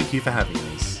 Thank you for having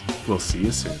us. We'll see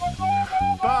you soon.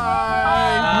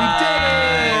 Bye! We did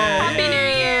it! Happy New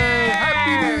Year!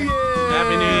 Happy New Year!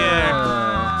 Happy New Year!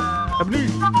 Happy New Year!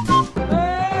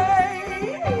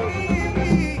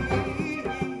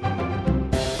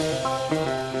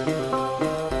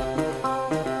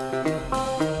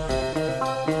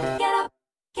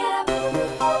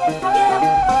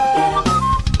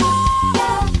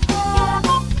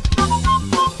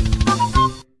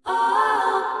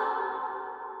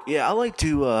 Yeah, I like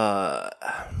to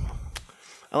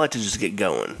just get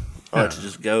going. I like to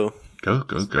just go. Go.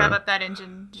 Rev up that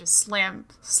engine, just slam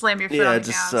your foot on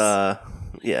the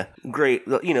gas. Great.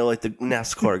 You know, like the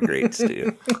NASCAR greats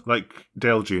do. Like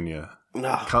Dale Jr.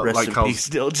 Rest in peace,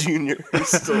 Dale Jr. He's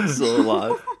still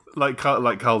alive. Like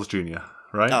Carl's Jr.,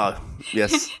 right? Oh,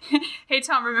 yes. Hey,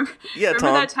 Tom, remember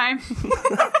Tom. that time?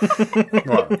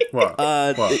 What?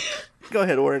 Go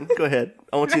ahead, Oren. Go ahead.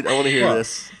 I want to hear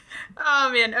this.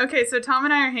 Oh, man. Okay, so Tom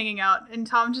and I are hanging out, and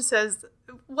Tom just says,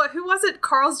 who was it?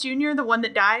 Carl's Jr., the one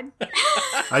that died?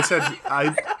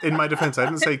 In my defense, I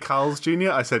didn't say Carl's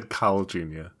Jr., I said Carl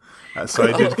Jr. So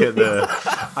I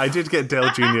did get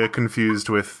Dale Jr. confused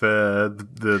with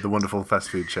the wonderful fast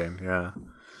food chain, yeah.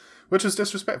 Which was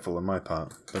disrespectful on my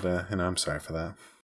part, but, I'm sorry for that.